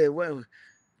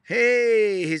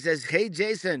 hey, he says, hey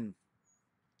Jason.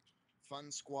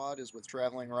 Fun Squad is with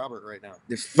Traveling Robert right now.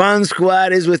 The fun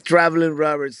squad is with Traveling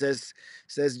Robert, says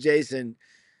Jason.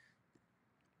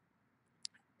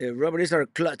 Robert is our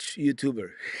clutch YouTuber.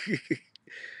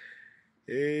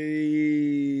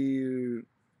 Eh,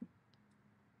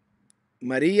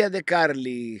 Maria de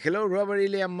Carli. Hello, Robert,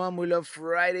 Ilya, Mom. We love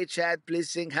Friday chat. Please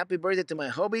sing happy birthday to my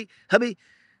hubby,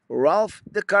 Ralph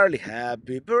de Carli.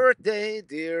 Happy birthday,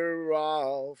 dear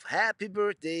Ralph. Happy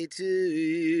birthday to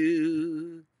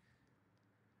you.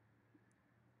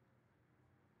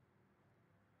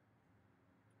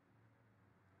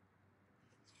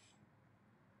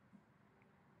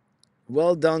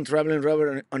 Well done, Traveling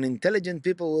Robert. Unintelligent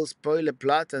people will spoil a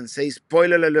plot and say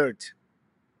spoiler alert.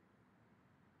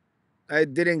 I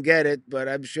didn't get it, but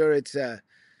I'm sure it's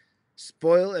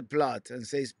spoil a plot and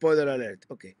say spoiler alert.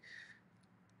 Okay.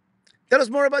 Tell us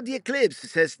more about the eclipse,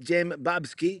 says Jim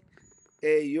Babsky.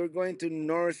 You're going to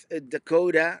North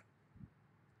Dakota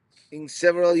in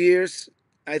several years.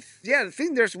 I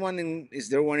think there's one in. Is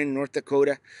there one in North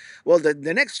Dakota? Well,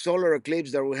 the next solar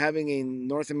eclipse that we're having in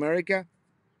North America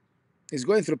is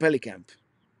going through Pelicamp.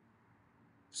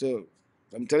 So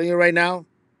I'm telling you right now,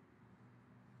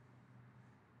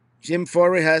 Jim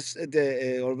Forey has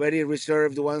already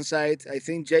reserved one site. I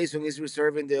think Jason is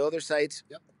reserving the other sites.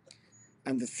 Yep.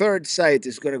 And the third site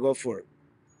is going to go for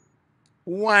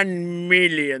 $1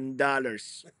 million.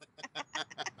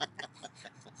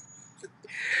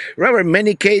 Robert,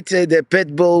 many Kate, the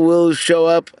pit bull will show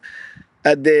up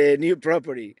at the new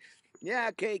property.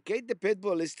 Yeah, Kate the pit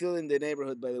bull is still in the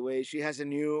neighborhood. By the way, she has a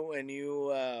new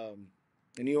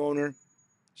owner.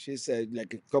 She's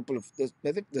like a couple of.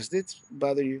 Does this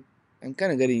bother you? I'm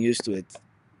kind of getting used to it.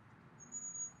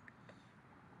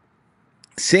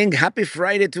 Sing Happy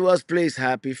Friday to us, please.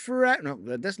 Happy Friday. No,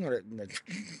 that's not it.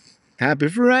 Happy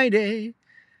Friday.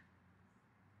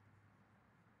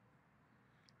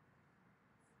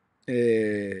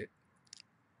 Uh,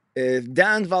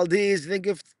 Dan Valdez, thank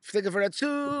you for that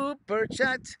super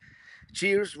chat.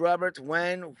 Cheers, Robert.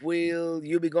 When will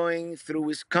you be going through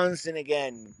Wisconsin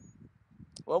again?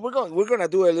 Well, we're gonna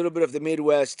do a little bit of the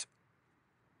Midwest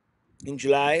in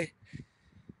July,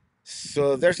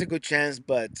 so there's a good chance.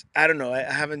 But I don't know. I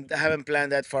haven't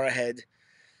planned that far ahead.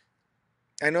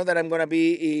 I know that I'm gonna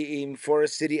be in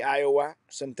Forest City, Iowa,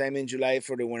 sometime in July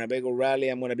for the Winnebago Rally.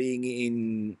 I'm gonna be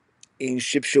in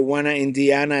Shipshewana,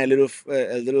 Indiana, a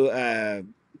little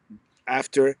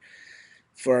after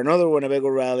for another Winnebago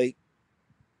Rally,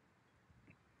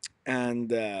 and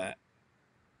then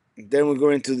we're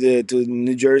going to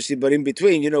New Jersey. But in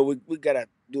between, we gotta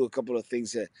do a couple of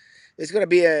things. It's gonna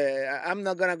be I'm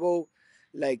not gonna go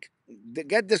like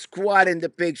get the squad in the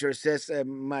picture, says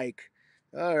Mike.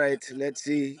 All right, let's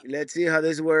see how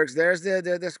this works. There's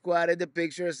the squad in the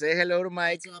picture. Say hello to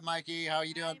Mike. What's up, Mikey? How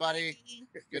you doing, buddy?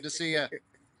 Good to see you.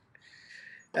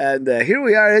 And here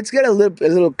we are. It's getting a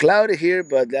little cloudy here,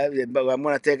 but I'm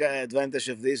gonna take advantage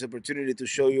of this opportunity to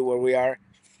show you where we are,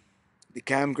 the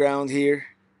campground here.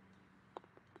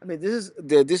 I mean,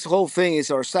 this whole thing is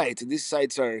our site. These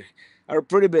sites are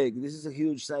pretty big. This is a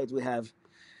huge site we have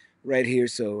right here,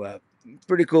 so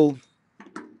pretty cool.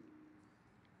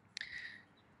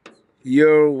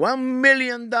 Your $1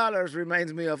 million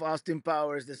reminds me of Austin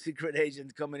Powers, the secret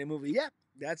agent comedy movie. Yeah,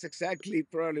 that's exactly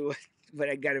probably what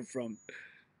I got it from.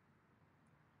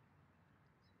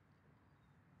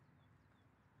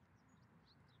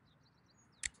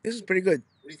 This is pretty good.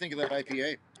 What do you think of that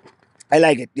IPA? I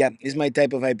like it. Yeah, it's my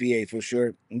type of IPA for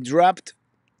sure. Dropped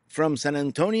from San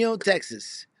Antonio,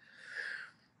 Texas.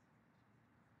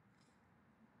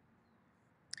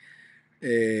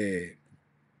 Uh,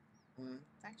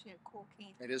 It's actually a cool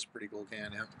can. It is a pretty cool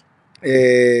can, yeah.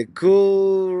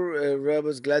 cool,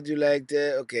 Roberts. Glad you liked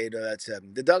it. Okay, no, that's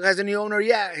the dog has a new owner.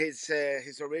 Yeah, his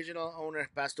original owner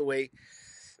passed away,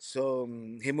 so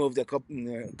he moved a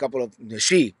couple of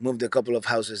she moved a couple of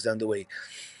houses down the way.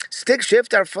 Stick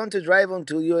shift are fun to drive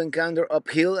until you encounter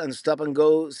uphill and stop and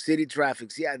go city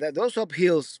traffics. Yeah, those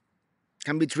uphills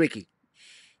can be tricky.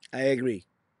 I agree.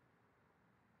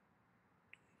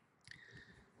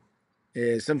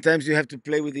 Sometimes you have to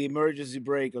play with the emergency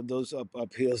brake on those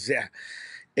uphills. Yeah.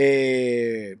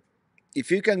 If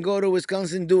you can go to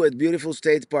Wisconsin, do it. Beautiful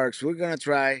state parks. We're gonna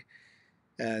try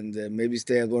and maybe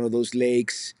stay at one of those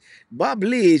lakes. Bob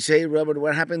Leach, hey Robert,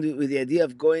 what happened with the idea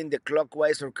of going the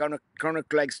clockwise or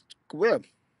counterclockwise? Well,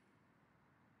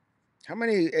 how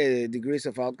many degrees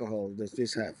of alcohol does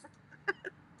this have?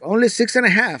 Only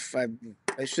 6.5.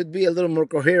 I should be a little more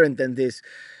coherent than this.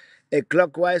 A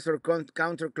clockwise or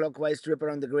counterclockwise trip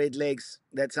around the Great Lakes.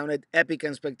 That sounded epic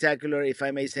and spectacular, if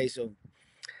I may say so.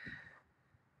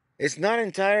 It's not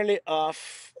entirely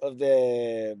off of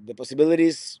the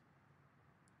possibilities,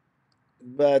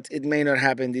 but it may not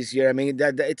happen this year. I mean,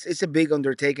 it's a big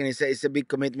undertaking. It's a big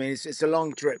commitment. It's a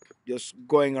long trip, just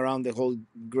going around the whole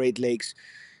Great Lakes.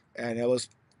 And I was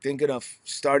thinking of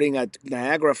starting at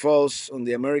Niagara Falls on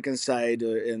the American side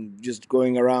and just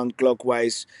going around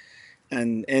clockwise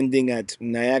and ending at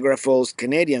Niagara Falls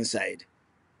Canadian side.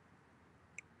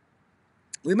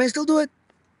 We may still do it.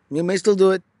 We may still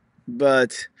do it,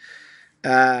 but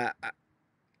I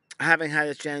haven't had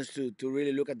a chance to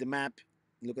really look at the map,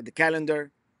 look at the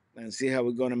calendar, and see how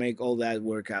we're gonna make all that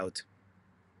work out.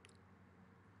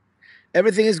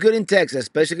 Everything is good in Texas,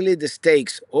 especially the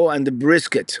steaks. Oh, and the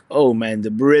brisket. Oh man,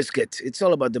 the brisket. It's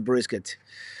all about the brisket.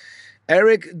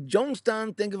 Eric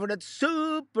Johnston, thank you for that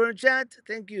super chat.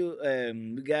 Thank you.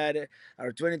 We got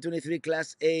our 2023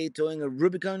 Class A towing a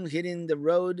Rubicon hitting the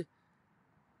road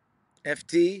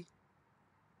FT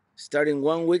starting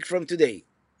 1 week from today.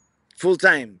 Full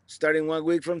time, starting 1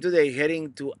 week from today,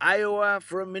 heading to Iowa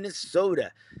from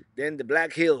Minnesota. Then the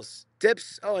Black Hills.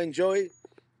 Tips? Oh, enjoy.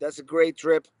 That's a great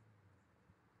trip.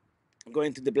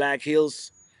 Going to the Black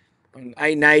Hills on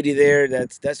I-90 there.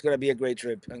 That's gonna be a great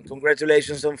trip. And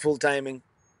congratulations on full timing.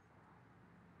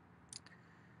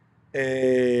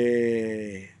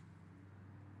 Uh,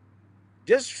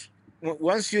 just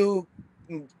once you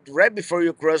right before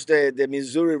you cross the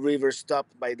Missouri River, stop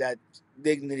by that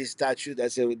dignity statue.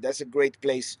 That's a great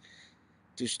place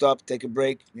to stop, take a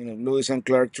break. Lewis and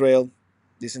Clark Trail,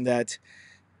 this and that.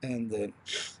 And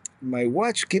my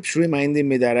watch keeps reminding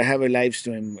me that I have a live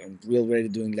stream. We're already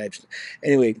doing live stream.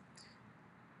 Anyway,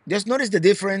 just notice the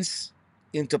difference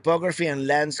in topography and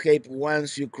landscape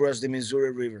once you cross the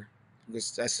Missouri River.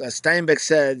 Because as Steinbeck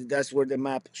said, that's where the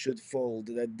map should fold.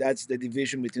 That's the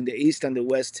division between the east and the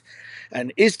west.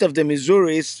 And east of the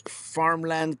Missouri is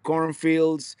farmland,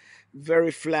 cornfields,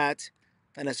 very flat.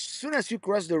 And as soon as you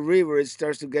cross the river, it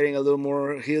starts to getting a little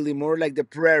more hilly, more like the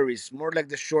prairies, more like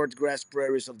the short grass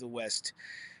prairies of the west.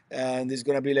 And it's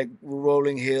gonna be like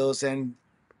rolling hills and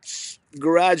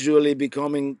gradually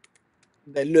becoming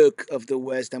the look of the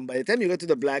West. And by the time you get to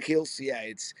the Black Hills, yeah,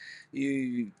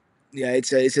 you, yeah,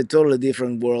 it's a totally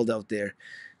different world out there.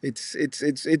 It's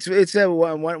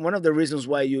one of the reasons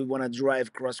why you want to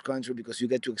drive cross country because you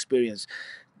get to experience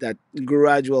that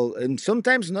gradual and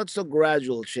sometimes not so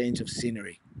gradual change of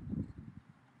scenery.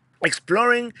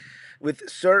 Exploring with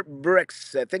Sir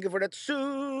Brex. Thank you for that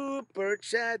super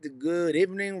chat. Good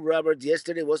evening, Robert.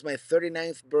 Yesterday was my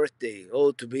 39th birthday.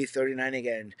 Oh, to be 39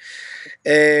 again.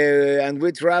 And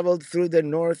we traveled through the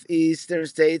northeastern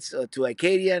states to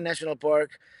Acadia National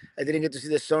Park. I didn't get to see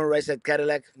the sunrise at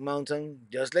Cadillac Mountain,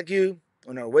 just like you.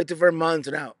 On our way to Vermont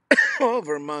now. Oh,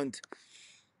 Vermont.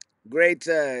 Great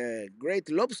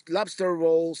lobster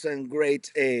rolls and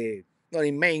great, well,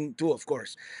 in Maine too, of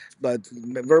course. But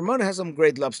Vermont has some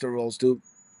great lobster rolls too.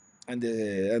 And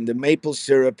the maple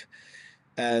syrup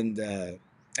and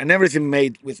everything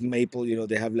made with maple.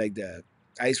 They have like the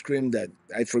ice cream that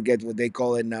I forget what they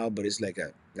call it now, but it's like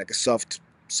a soft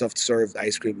served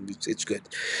ice cream. It's good.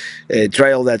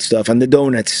 Try all that stuff and the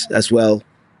donuts as well.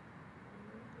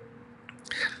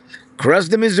 Cross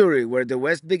the Missouri, where the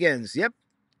West begins. Yep,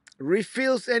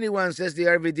 refills anyone, says the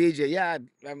RVDJ. Yeah,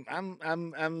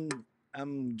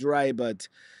 I'm dry, but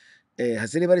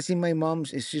has anybody seen my mom?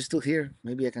 Is she still here?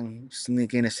 Maybe I can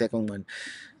sneak in a second one.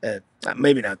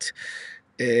 Maybe not.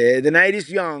 The night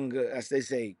is young, as they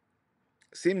say.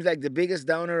 Seems like the biggest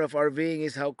downer of RVing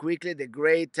is how quickly the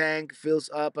gray tank fills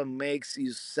up and makes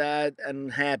you sad and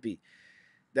unhappy.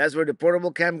 That's where the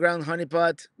portable campground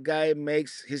honeypot guy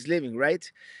makes his living, right?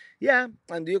 Yeah,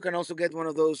 and you can also get one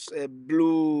of those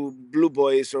blue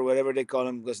boys or whatever they call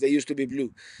them because they used to be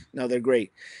blue, now they're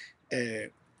gray. Uh,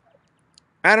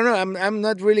 I don't know. I'm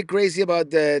not really crazy about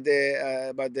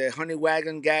the honey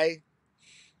wagon guy.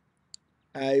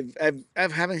 I've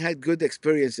haven't had good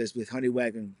experiences with honey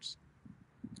wagons.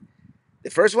 The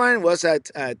first one was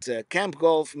at Camp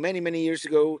Golf many years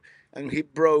ago, and he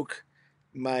broke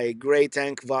my gray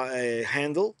tank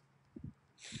handle.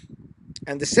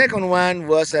 And the second one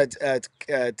was at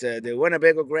the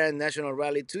Winnebago Grand National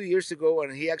Rally 2 years ago,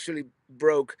 and he actually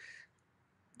broke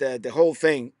the whole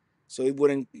thing, so it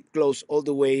wouldn't close all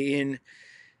the way in.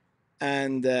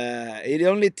 And it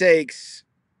only takes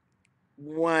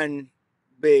one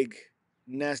big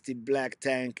nasty black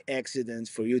tank accident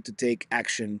for you to take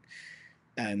action,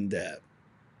 and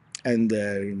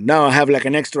now I have like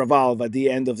an extra valve at the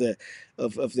end of the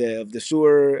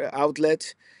sewer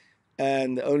outlet,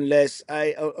 and unless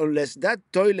that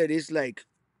toilet is like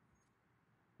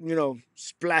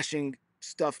splashing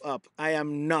stuff up, I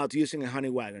am not using a honey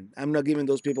wagon. I'm not giving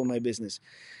those people my business.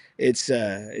 It's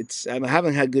I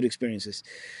haven't had good experiences.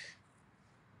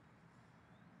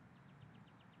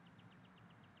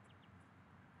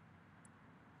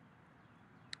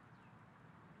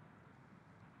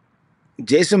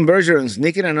 Jason Bergeron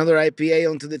sneaking another IPA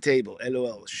onto the table.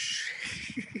 LOL.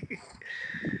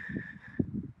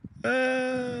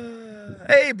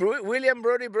 Hey, William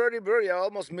Brody. I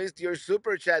almost missed your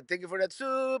super chat. Thank you for that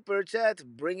super chat.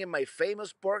 Bringing my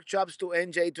famous pork chops to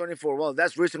NJ24. Well,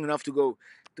 that's reason enough to go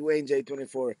to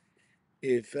NJ24.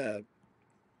 If,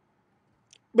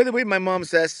 by the way, my mom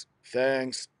says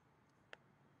thanks.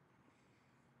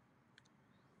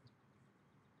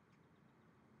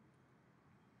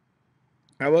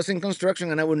 I was in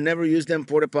construction and I would never use them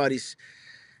porta potties.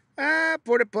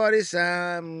 Porta potties.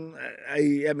 I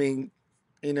mean,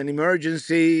 in an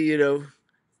emergency,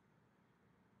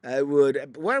 I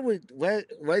would.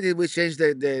 Why did we change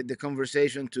the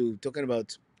conversation to talking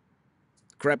about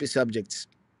crappy subjects?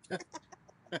 Either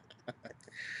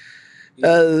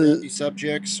Uh, crappy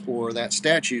subjects or that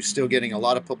statue still getting a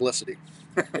lot of publicity.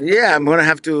 yeah, I'm gonna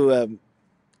have to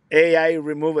AI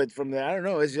remove it from there. I don't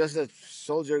know. It's just a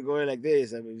soldier going like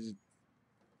this. I mean,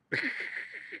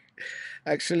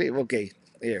 actually, okay,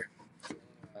 here.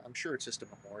 I'm sure it's just a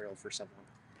memorial for someone.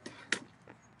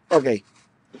 Okay,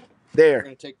 We're there.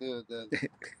 going to take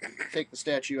the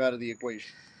statue out of the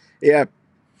equation. Yeah.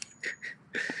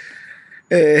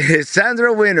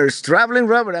 Sandra Winners, Traveling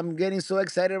Robert. I'm getting so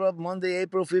excited about Monday,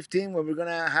 April 15th, when we're going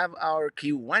to have our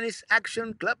Kiwanis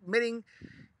Action Club meeting,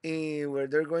 where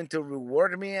they're going to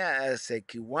reward me as a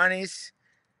Kiwanis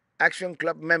Action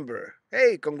Club member.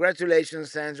 Hey,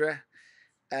 congratulations, Sandra.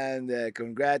 And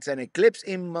congrats on Eclipse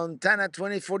in Montana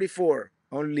 2044.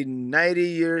 Only 90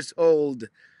 years old.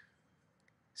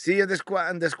 See you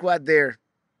on the squad there.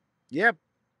 Yep.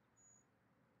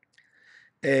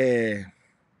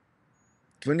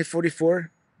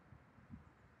 2044.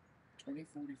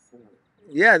 2044.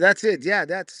 Yeah, that's it. Yeah,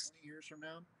 that's 20 years from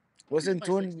now? wasn't My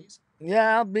 20. 60s?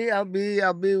 Yeah, I'll be in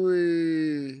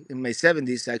my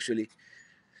 70s actually.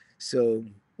 So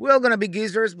we're all gonna be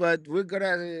geezers, but we're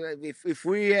gonna if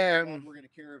we And we're going to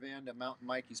caravan to Mountain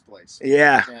Mikey's place.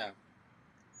 yeah. Yeah.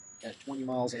 At 20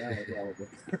 miles an hour, probably.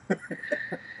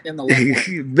 In the left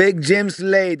lane. Big Jim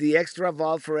Slade, the extra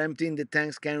valve for emptying the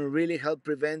tanks can really help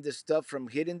prevent the stuff from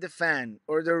hitting the fan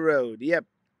or the road. Yep,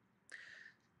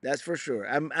 that's for sure.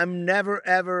 I'm never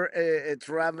ever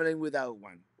traveling without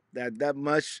one. That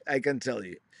much I can tell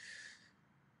you.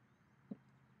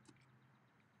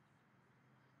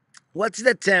 What's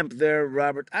the temp there,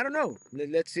 Robert? I don't know.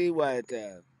 Let's see what.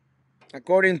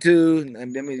 According to,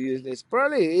 and let me use this.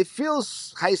 Probably it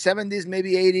feels high 70s,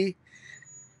 maybe 80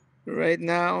 right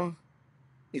now.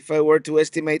 If I were to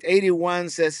estimate, 81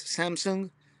 says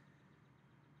Samsung,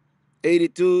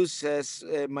 82 says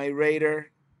my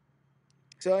Raider.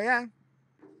 So yeah,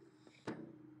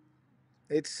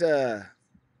 it's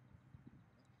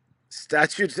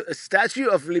statute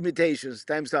of limitations.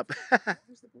 Time's up.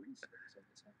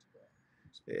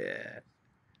 Yeah.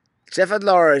 Chef at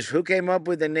large, who came up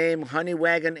with the name Honey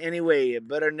Wagon anyway? A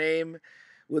better name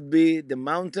would be the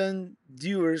Mountain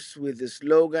Dewers with the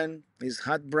slogan is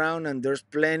hot brown and there's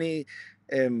plenty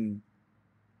um,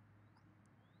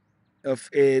 of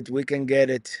it. We can get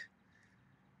it.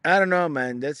 I don't know,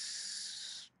 man.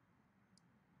 That's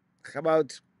how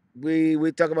about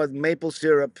we talk about maple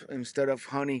syrup instead of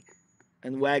honey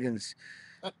and wagons.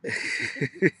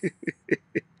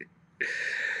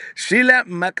 Sheila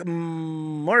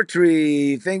McMurtry,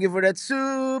 thank you for that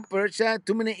super chat.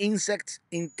 Too many insects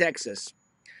in Texas.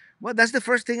 Well, that's the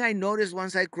first thing I noticed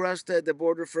once I crossed the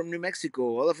border from New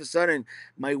Mexico. All of a sudden,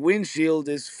 my windshield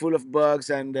is full of bugs,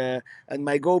 and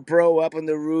my GoPro up on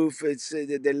the roof, it's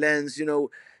the lens.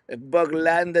 A bug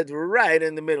landed right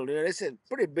in the middle. It's a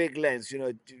pretty big lens.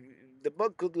 The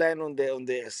bug could land on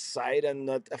the side and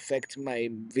not affect my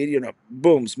video. No,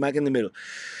 boom, smack in the middle.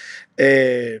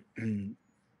 Uh,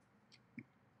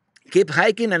 keep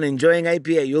hiking and enjoying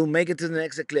IPA. You'll make it to the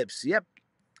next eclipse. Yep,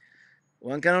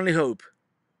 one can only hope.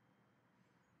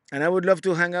 And I would love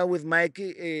to hang out with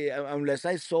Mikey, unless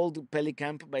I sold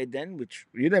Pelicamp by then, which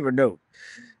you never know.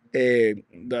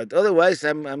 But otherwise,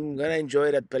 I'm gonna enjoy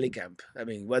it at Pelicamp. I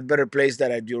mean, what better place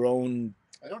than at your own?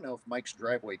 I don't know if Mike's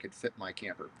driveway could fit my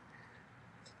camper.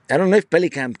 I don't know if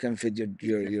Pelicamp can fit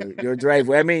your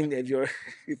driveway. I mean, if your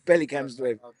Pelicamp's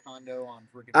driveway. A condo on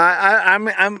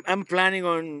freaking. I'm planning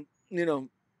on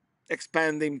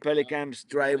expanding Pelicamp's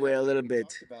driveway a little bit.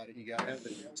 Talked about it. You got to have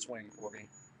the swing for me.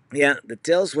 Yeah, the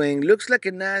tail swing looks like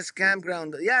a nice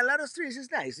campground. Yeah, a lot of trees.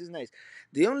 It's nice. It's nice.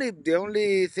 The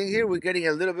only thing here, we're getting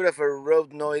a little bit of a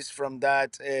road noise from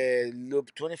that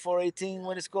loop 2418.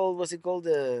 What is called? What's it called?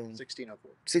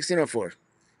 1604. 1604.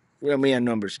 Well, me and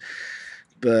numbers,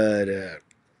 but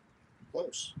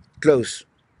Close. close.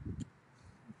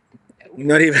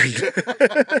 Not even.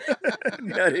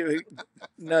 not even.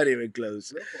 Not even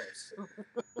close. Real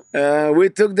close. We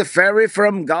took the ferry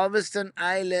from Galveston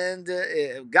Island.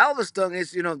 Galveston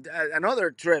is,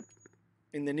 another trip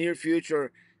in the near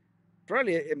future.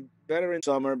 Probably better in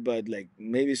summer, but like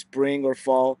maybe spring or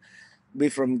fall. Be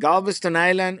from Galveston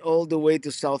Island all the way to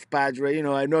South Padre.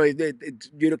 I know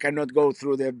you cannot go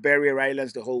through the barrier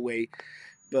islands the whole way,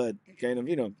 but kind of,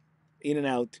 in and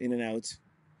out, in and out.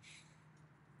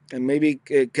 And maybe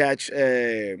catch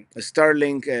a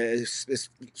Starlink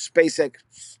SpaceX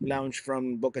launch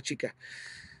from Boca Chica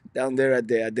down there at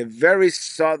the very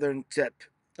southern tip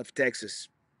of Texas.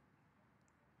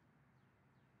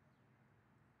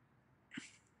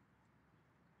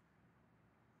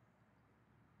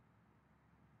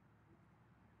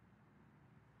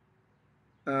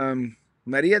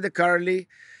 Maria de Carly,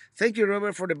 thank you,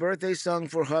 Robert, for the birthday song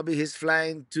for hubby. He's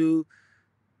flying to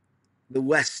the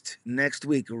west next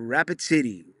week, Rapid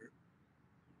City,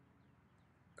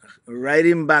 right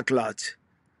in Backlot,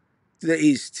 to the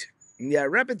east. Yeah,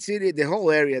 Rapid City, the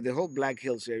whole area, the whole Black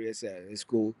Hills area is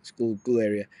cool. It's cool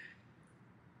area.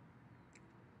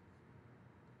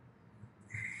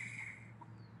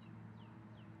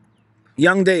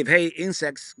 Young Dave, hey,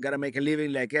 insects gotta make a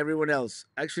living like everyone else.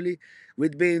 Actually,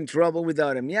 we'd be in trouble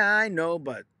without them. Yeah, I know,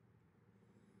 but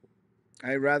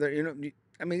I rather,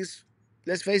 I mean,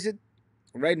 let's face it,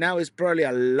 right now it's probably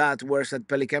a lot worse at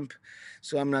Pelicamp,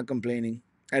 so I'm not complaining.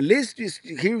 At least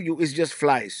here it's just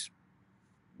flies.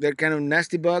 They're kind of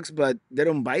nasty bugs, but they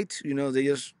don't bite.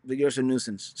 They're just a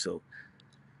nuisance. So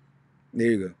there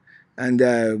you go.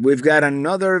 And we've got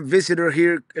another visitor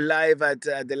here live at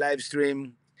the live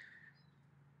stream.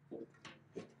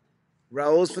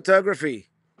 Raul's photography.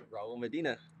 Raul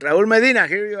Medina. Raul Medina,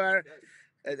 here you are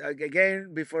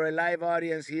again before a live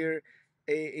audience here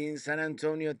in San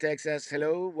Antonio, Texas.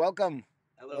 Hello, welcome.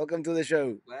 Hello. Welcome to the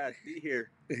show. Glad to be here.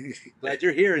 Glad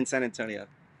you're here in San Antonio.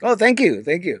 Oh, thank you.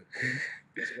 Thank you.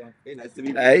 Hey, nice to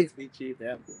meet you. Hey. Nice to meet you.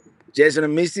 Yeah. Jason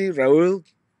and Missy, Raul.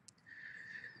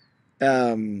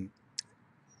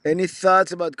 Any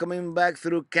thoughts about coming back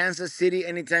through Kansas City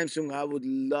anytime soon? I would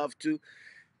love to.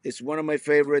 It's one of my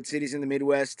favorite cities in the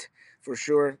Midwest, for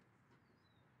sure.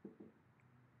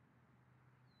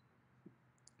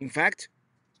 In fact,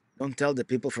 don't tell the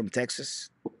people from Texas,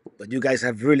 but you guys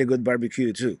have really good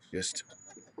barbecue too. Just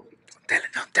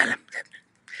don't tell them.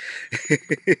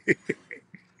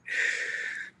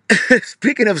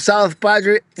 Speaking of South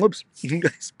Padre, oops, I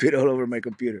spit all over my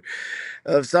computer.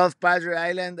 Of South Padre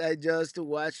Island, I just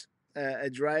watched a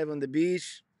drive on the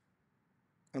beach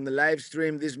on the live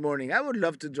stream this morning. I would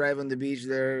love to drive on the beach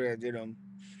there.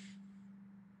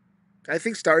 I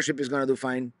think Starship is gonna do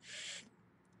fine.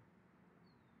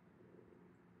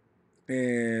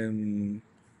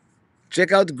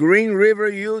 Check out Green River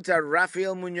Utah.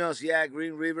 Rafael Munoz. Yeah,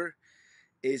 Green River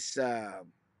is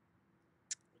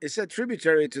it's a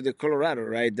tributary to the Colorado,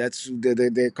 right? That's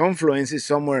the confluence is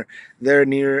somewhere there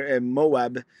near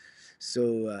Moab.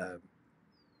 So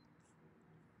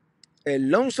a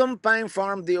Lonesome Pine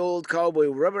Farm, the old cowboy.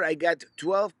 Robert, I got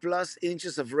 12 plus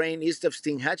inches of rain east of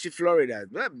Stinghatchee, Florida.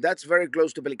 Well, that's very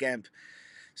close to Pelicamp.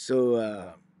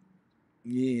 So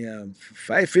yeah,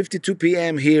 5:52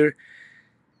 p.m. here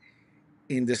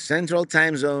in the Central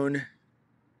Time Zone.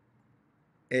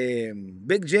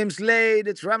 Big James Slade,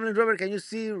 it's Ramlin Robert. Can you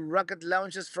see rocket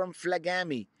launches from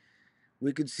Flagami?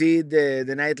 We could see the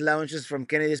night lounges from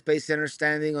Kennedy Space Center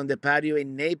standing on the patio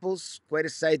in Naples. Quite a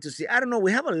sight to see. I don't know.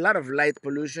 We have a lot of light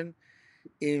pollution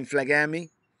in Flagami,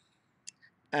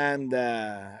 and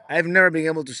I've never been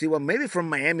able to see one. Maybe from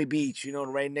Miami Beach,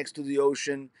 right next to the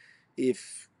ocean.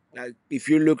 If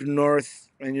you look north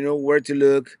and you know where to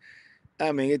look,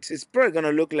 I mean, it's probably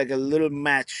gonna look like a little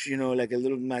match, like a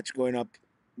little match going up,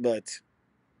 but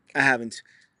I haven't.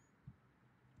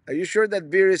 Are you sure that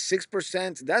beer is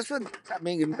 6%? That's what I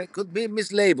mean. It could be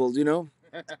mislabeled.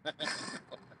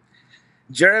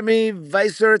 Jeremy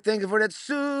Weiser, thank you for that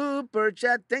super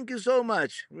chat. Thank you so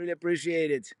much. Really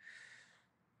appreciate it.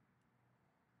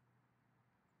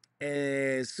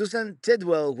 Susan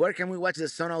Tidwell, where can we watch the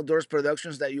Sun Outdoors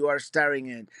productions that you are starring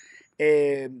in?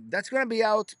 That's going to be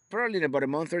out probably in about a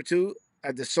month or two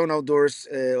at the Sun Outdoors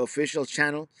official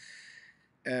channel.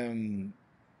 Um,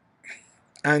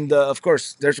 and of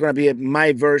course, there's going to be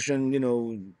my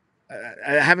version.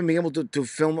 I haven't been able to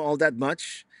film all that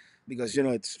much because,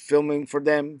 it's filming for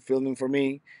them, filming for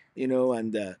me,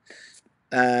 and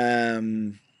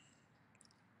um,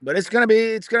 but it's gonna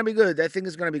be good. I think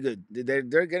it's gonna be good.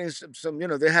 They're getting some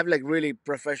they have like really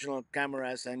professional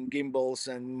cameras and gimbals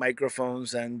and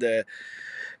microphones and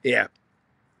yeah,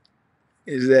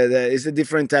 it's a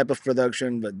different type of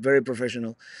production but very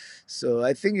professional. So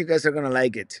I think you guys are gonna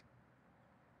like it.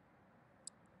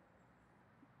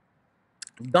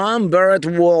 Don Barrett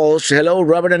Walsh, hello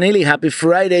Robert and Ely, happy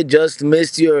Friday. Just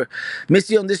missed you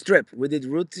on this trip. We did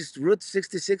Route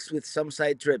 66 with some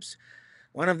side trips.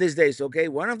 One of these days, okay?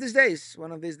 One of these days,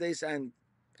 and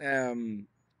um,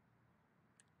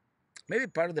 maybe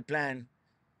part of the plan.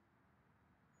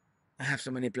 I have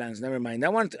so many plans. Never mind. I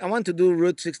want to do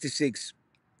Route 66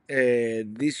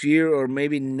 this year or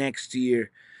maybe next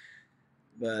year,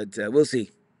 but we'll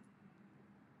see.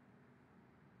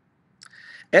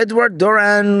 Edward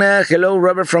Doran, hello,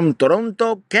 Robert from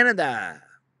Toronto, Canada.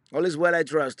 All is well, I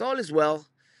trust. All is well.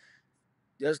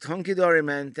 Just hunky dory,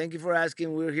 man. Thank you for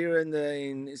asking. We're here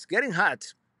it's getting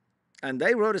hot, and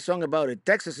I wrote a song about it.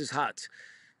 Texas is hot.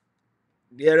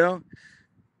 You know,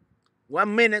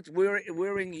 1 minute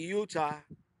we're in Utah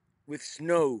with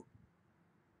snow,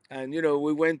 and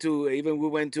we went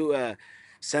to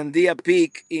Sandia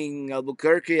Peak in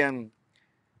Albuquerque, and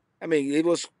I mean it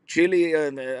was chilly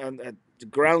at the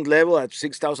ground level at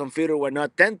 6,000 feet or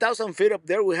whatnot. 10,000 feet up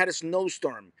there, we had a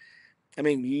snowstorm. I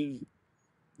mean,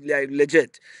 like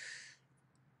legit.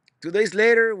 2 days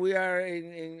later, we are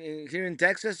here in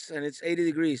Texas, and it's 80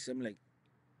 degrees. I'm like,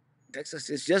 Texas,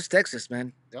 it's just Texas,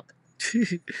 man. Yep.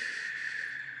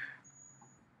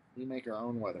 We make our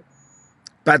own weather.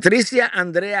 Patricia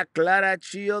Andrea Clara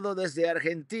Chiodo desde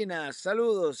Argentina.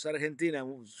 Saludos, Argentina.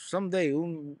 Someday,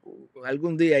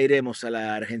 algún día iremos a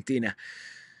la Argentina.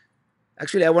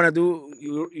 Actually, I want to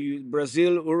do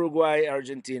Brazil, Uruguay,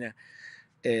 Argentina.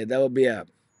 That would be a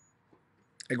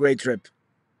great trip.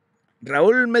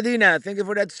 Raul Medina, thank you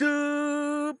for that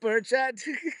super chat.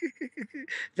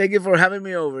 Thank you for having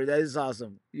me over. That is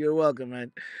awesome. You're welcome,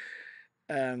 man.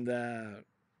 And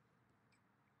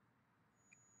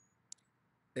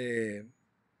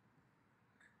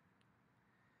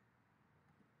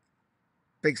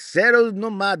Pixero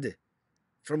Nomad.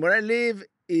 From where I live,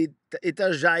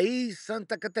 Itajaí,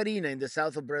 Santa Catarina, in the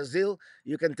south of Brazil,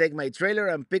 you can take my trailer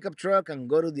and pickup truck and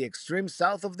go to the extreme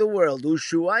south of the world,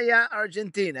 Ushuaia,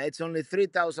 Argentina. It's only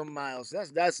 3,000 miles.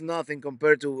 That's nothing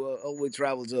compared to all we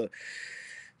traveled. So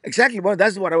exactly, well,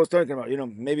 that's what I was talking about.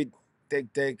 Maybe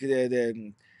take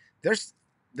there's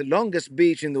the longest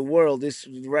beach in the world is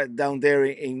right down there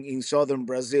in southern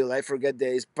Brazil. I forget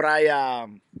it's Praia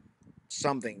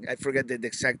something. I forget the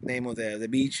exact name of the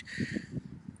beach.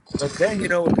 But then, we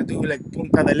could do like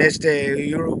Punta del Este,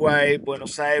 Uruguay,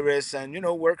 Buenos Aires, and,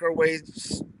 work our way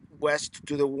west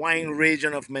to the wine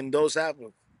region of Mendoza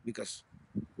because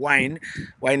wine,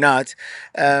 why not?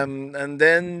 And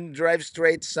then drive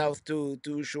straight south to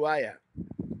Ushuaia.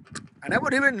 And I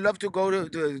would even love to go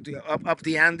up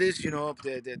the Andes, up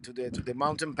to the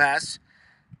mountain pass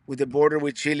with the border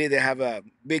with Chile. They have a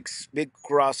big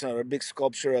cross or a big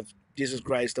sculpture of Jesus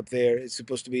Christ up there. It's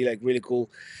supposed to be like really cool.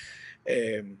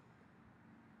 Um,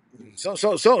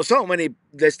 so many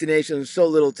destinations, so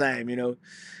little time. Okay,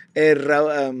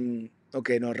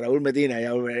 no, Raúl Medina. I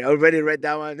already read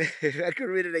that one. I could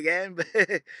read it again, but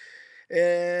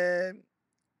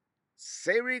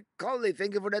Sari Colley,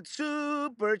 thank you for that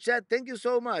super chat. Thank you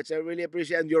so much. I really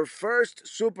appreciate it. And your first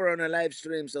super on a live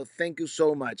stream, so thank you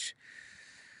so much.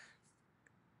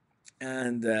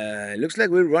 And it looks like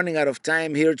we're running out of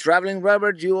time here. Traveling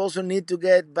Robert, you also need to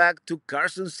get back to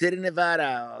Carson City,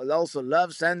 Nevada. I also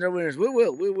love Sandra Winners. We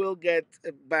will get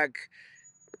back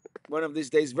one of these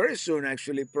days, very soon,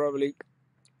 actually, probably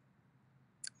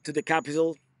to the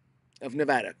capital of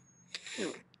Nevada,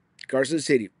 Carson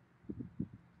City.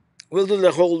 We'll do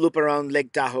the whole loop around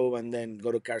Lake Tahoe and then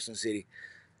go to Carson City.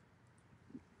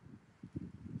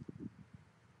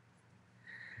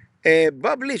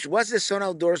 Bob Leach, what's the Sun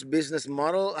Outdoors business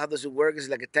model? How does it work? Is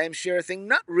it like a timeshare thing?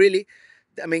 Not really.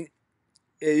 I mean,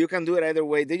 you can do it either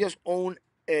way. They just own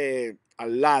a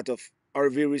lot of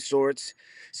RV resorts.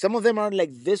 Some of them are like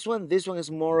this one. This one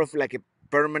is more of like a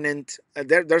permanent.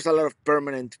 There's a lot of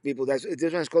permanent people. This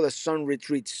one is called a Sun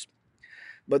Retreats.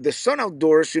 But the Sun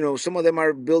Outdoors, some of them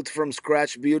are built from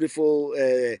scratch, beautiful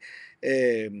um,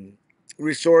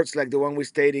 resorts like the one we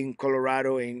stayed in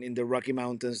Colorado in the Rocky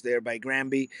Mountains there by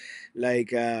Granby,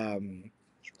 like. And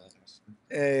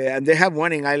they have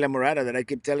one in Isla Morada that I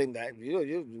keep telling that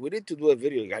we need to do a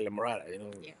video in Isla Morada,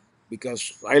 Yeah.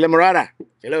 because Isla Morada,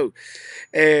 hello,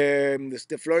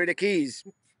 the Florida Keys,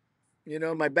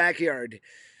 my backyard.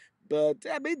 But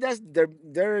I mean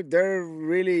they're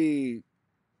really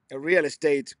a real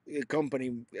estate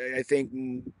company. I think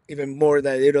even more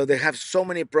than they have so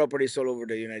many properties all over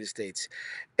the United States.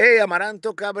 Hey,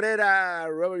 Amaranto Cabrera,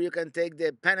 Robert, you can take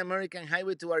the Pan American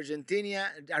Highway to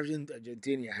Argentina.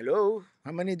 Argentina, hello.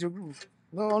 How many? No,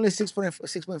 only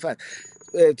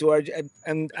 6.5 to Argentina,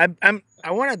 and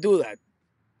I want to do that.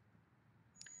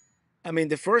 I mean,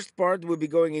 the first part will be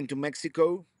going into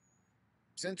Mexico.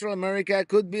 Central America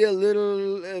could be a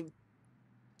little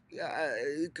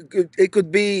it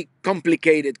could be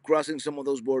complicated crossing some of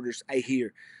those borders. I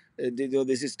hear.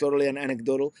 This is totally an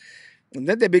anecdotal. And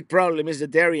then the big problem is the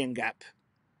Darien Gap.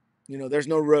 There's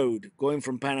no road going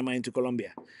from Panama into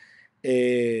Colombia.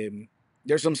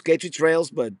 There's some sketchy trails,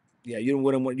 but yeah, you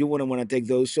wouldn't want to take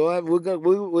those. So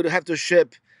we would have to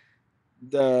ship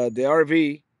the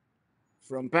RV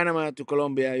from Panama to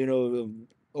Colombia.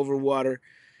 Over water,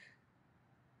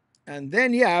 and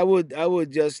then yeah, I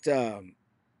would just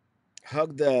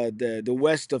hug the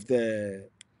west of the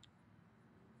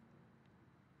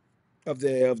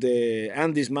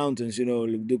Andes Mountains.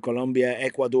 Do Colombia,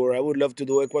 Ecuador. I would love to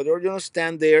do Ecuador.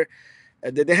 Stand there.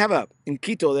 They have in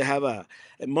Quito. They have a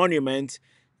monument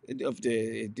of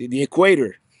the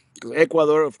equator.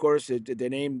 Ecuador, of course, the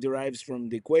name derives from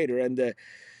the equator, and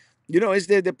it's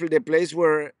the place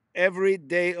where every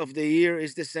day of the year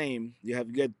is the same. You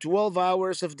get 12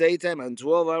 hours of daytime and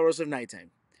 12 hours of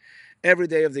nighttime every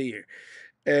day of the year.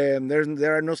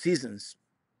 There are no seasons.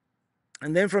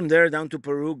 And then from there down to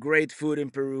Peru, great food in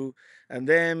Peru, and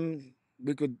then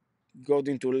we could go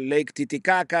into Lake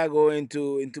Titicaca, go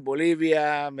into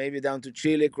Bolivia, maybe down to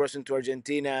Chile, cross into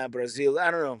Argentina, Brazil.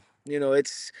 I don't know.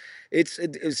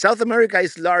 South America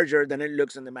is larger than it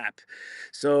looks on the map,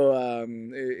 so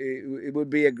it would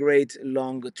be a great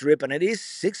long trip. And it is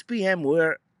 6 p.m.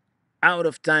 We're out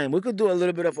of time. We could do a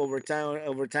little bit of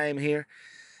overtime here,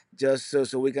 just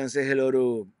so we can say hello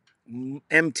to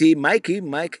MT, Mikey,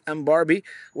 Mike, and Barbie.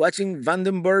 Watching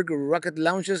Vandenberg rocket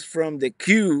launches from the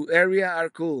Q area are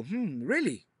cool.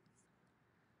 Really?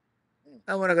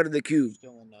 I want to go to the Q.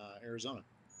 Still in Arizona.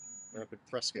 We're up at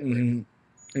Prescott. Mhm.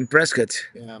 In Prescott.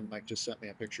 Yeah, Mike just sent me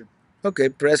a picture. Okay,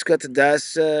 Prescott.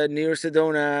 That's near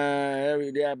Sedona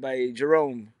area by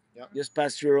Jerome. Yep. Just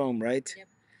past Jerome, right? Yep.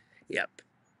 Yep.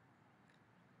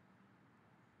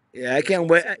 Yeah, I can't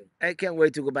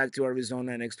wait to go back to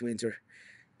Arizona next winter.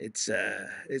 It's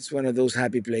one of those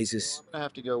happy Well, places. I'm gonna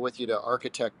have to go with you to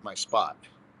architect my spot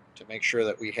to make sure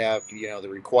that we have, the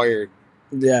required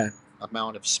Yeah.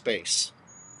 amount of space.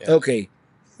 Yes. Okay.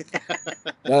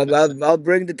 Well, I'll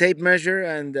bring the tape measure,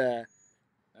 and Yeah.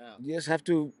 you just have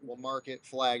to. We'll mark it,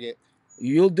 flag it.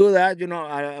 You'll do that,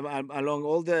 along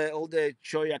all the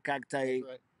cholla cacti. That's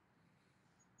right.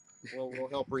 We'll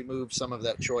help remove some of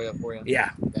that cholla for you.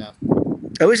 Yeah. Yeah.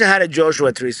 I wish I had a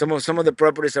Joshua tree. Some of the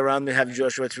properties around me have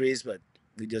Joshua trees, but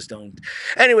we just don't.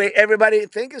 Anyway, everybody,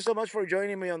 thank you so much for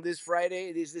joining me on this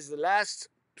Friday. This is the last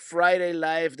Friday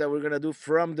live that we're gonna do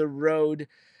from the road,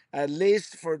 at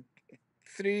least for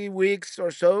 3 weeks or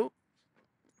so,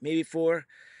 maybe 4.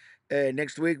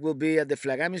 Next week we'll be at the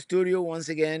Flagami studio once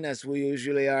again, as we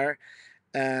usually are.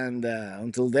 And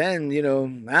until then,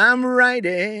 I'm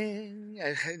riding.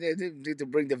 I need to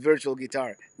bring the virtual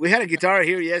guitar. We had a guitar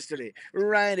here yesterday.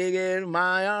 Riding in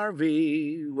my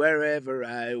RV wherever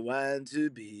I want to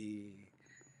be.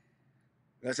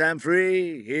 Because I'm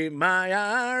free in my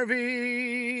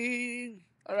RV.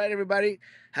 All right, everybody.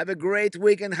 Have a great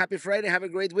weekend. Happy Friday. Have a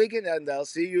great weekend. And I'll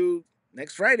see you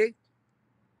next Friday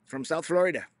from South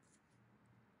Florida.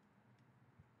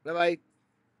 Bye bye.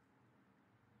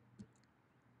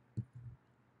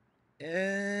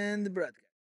 And the broadcast.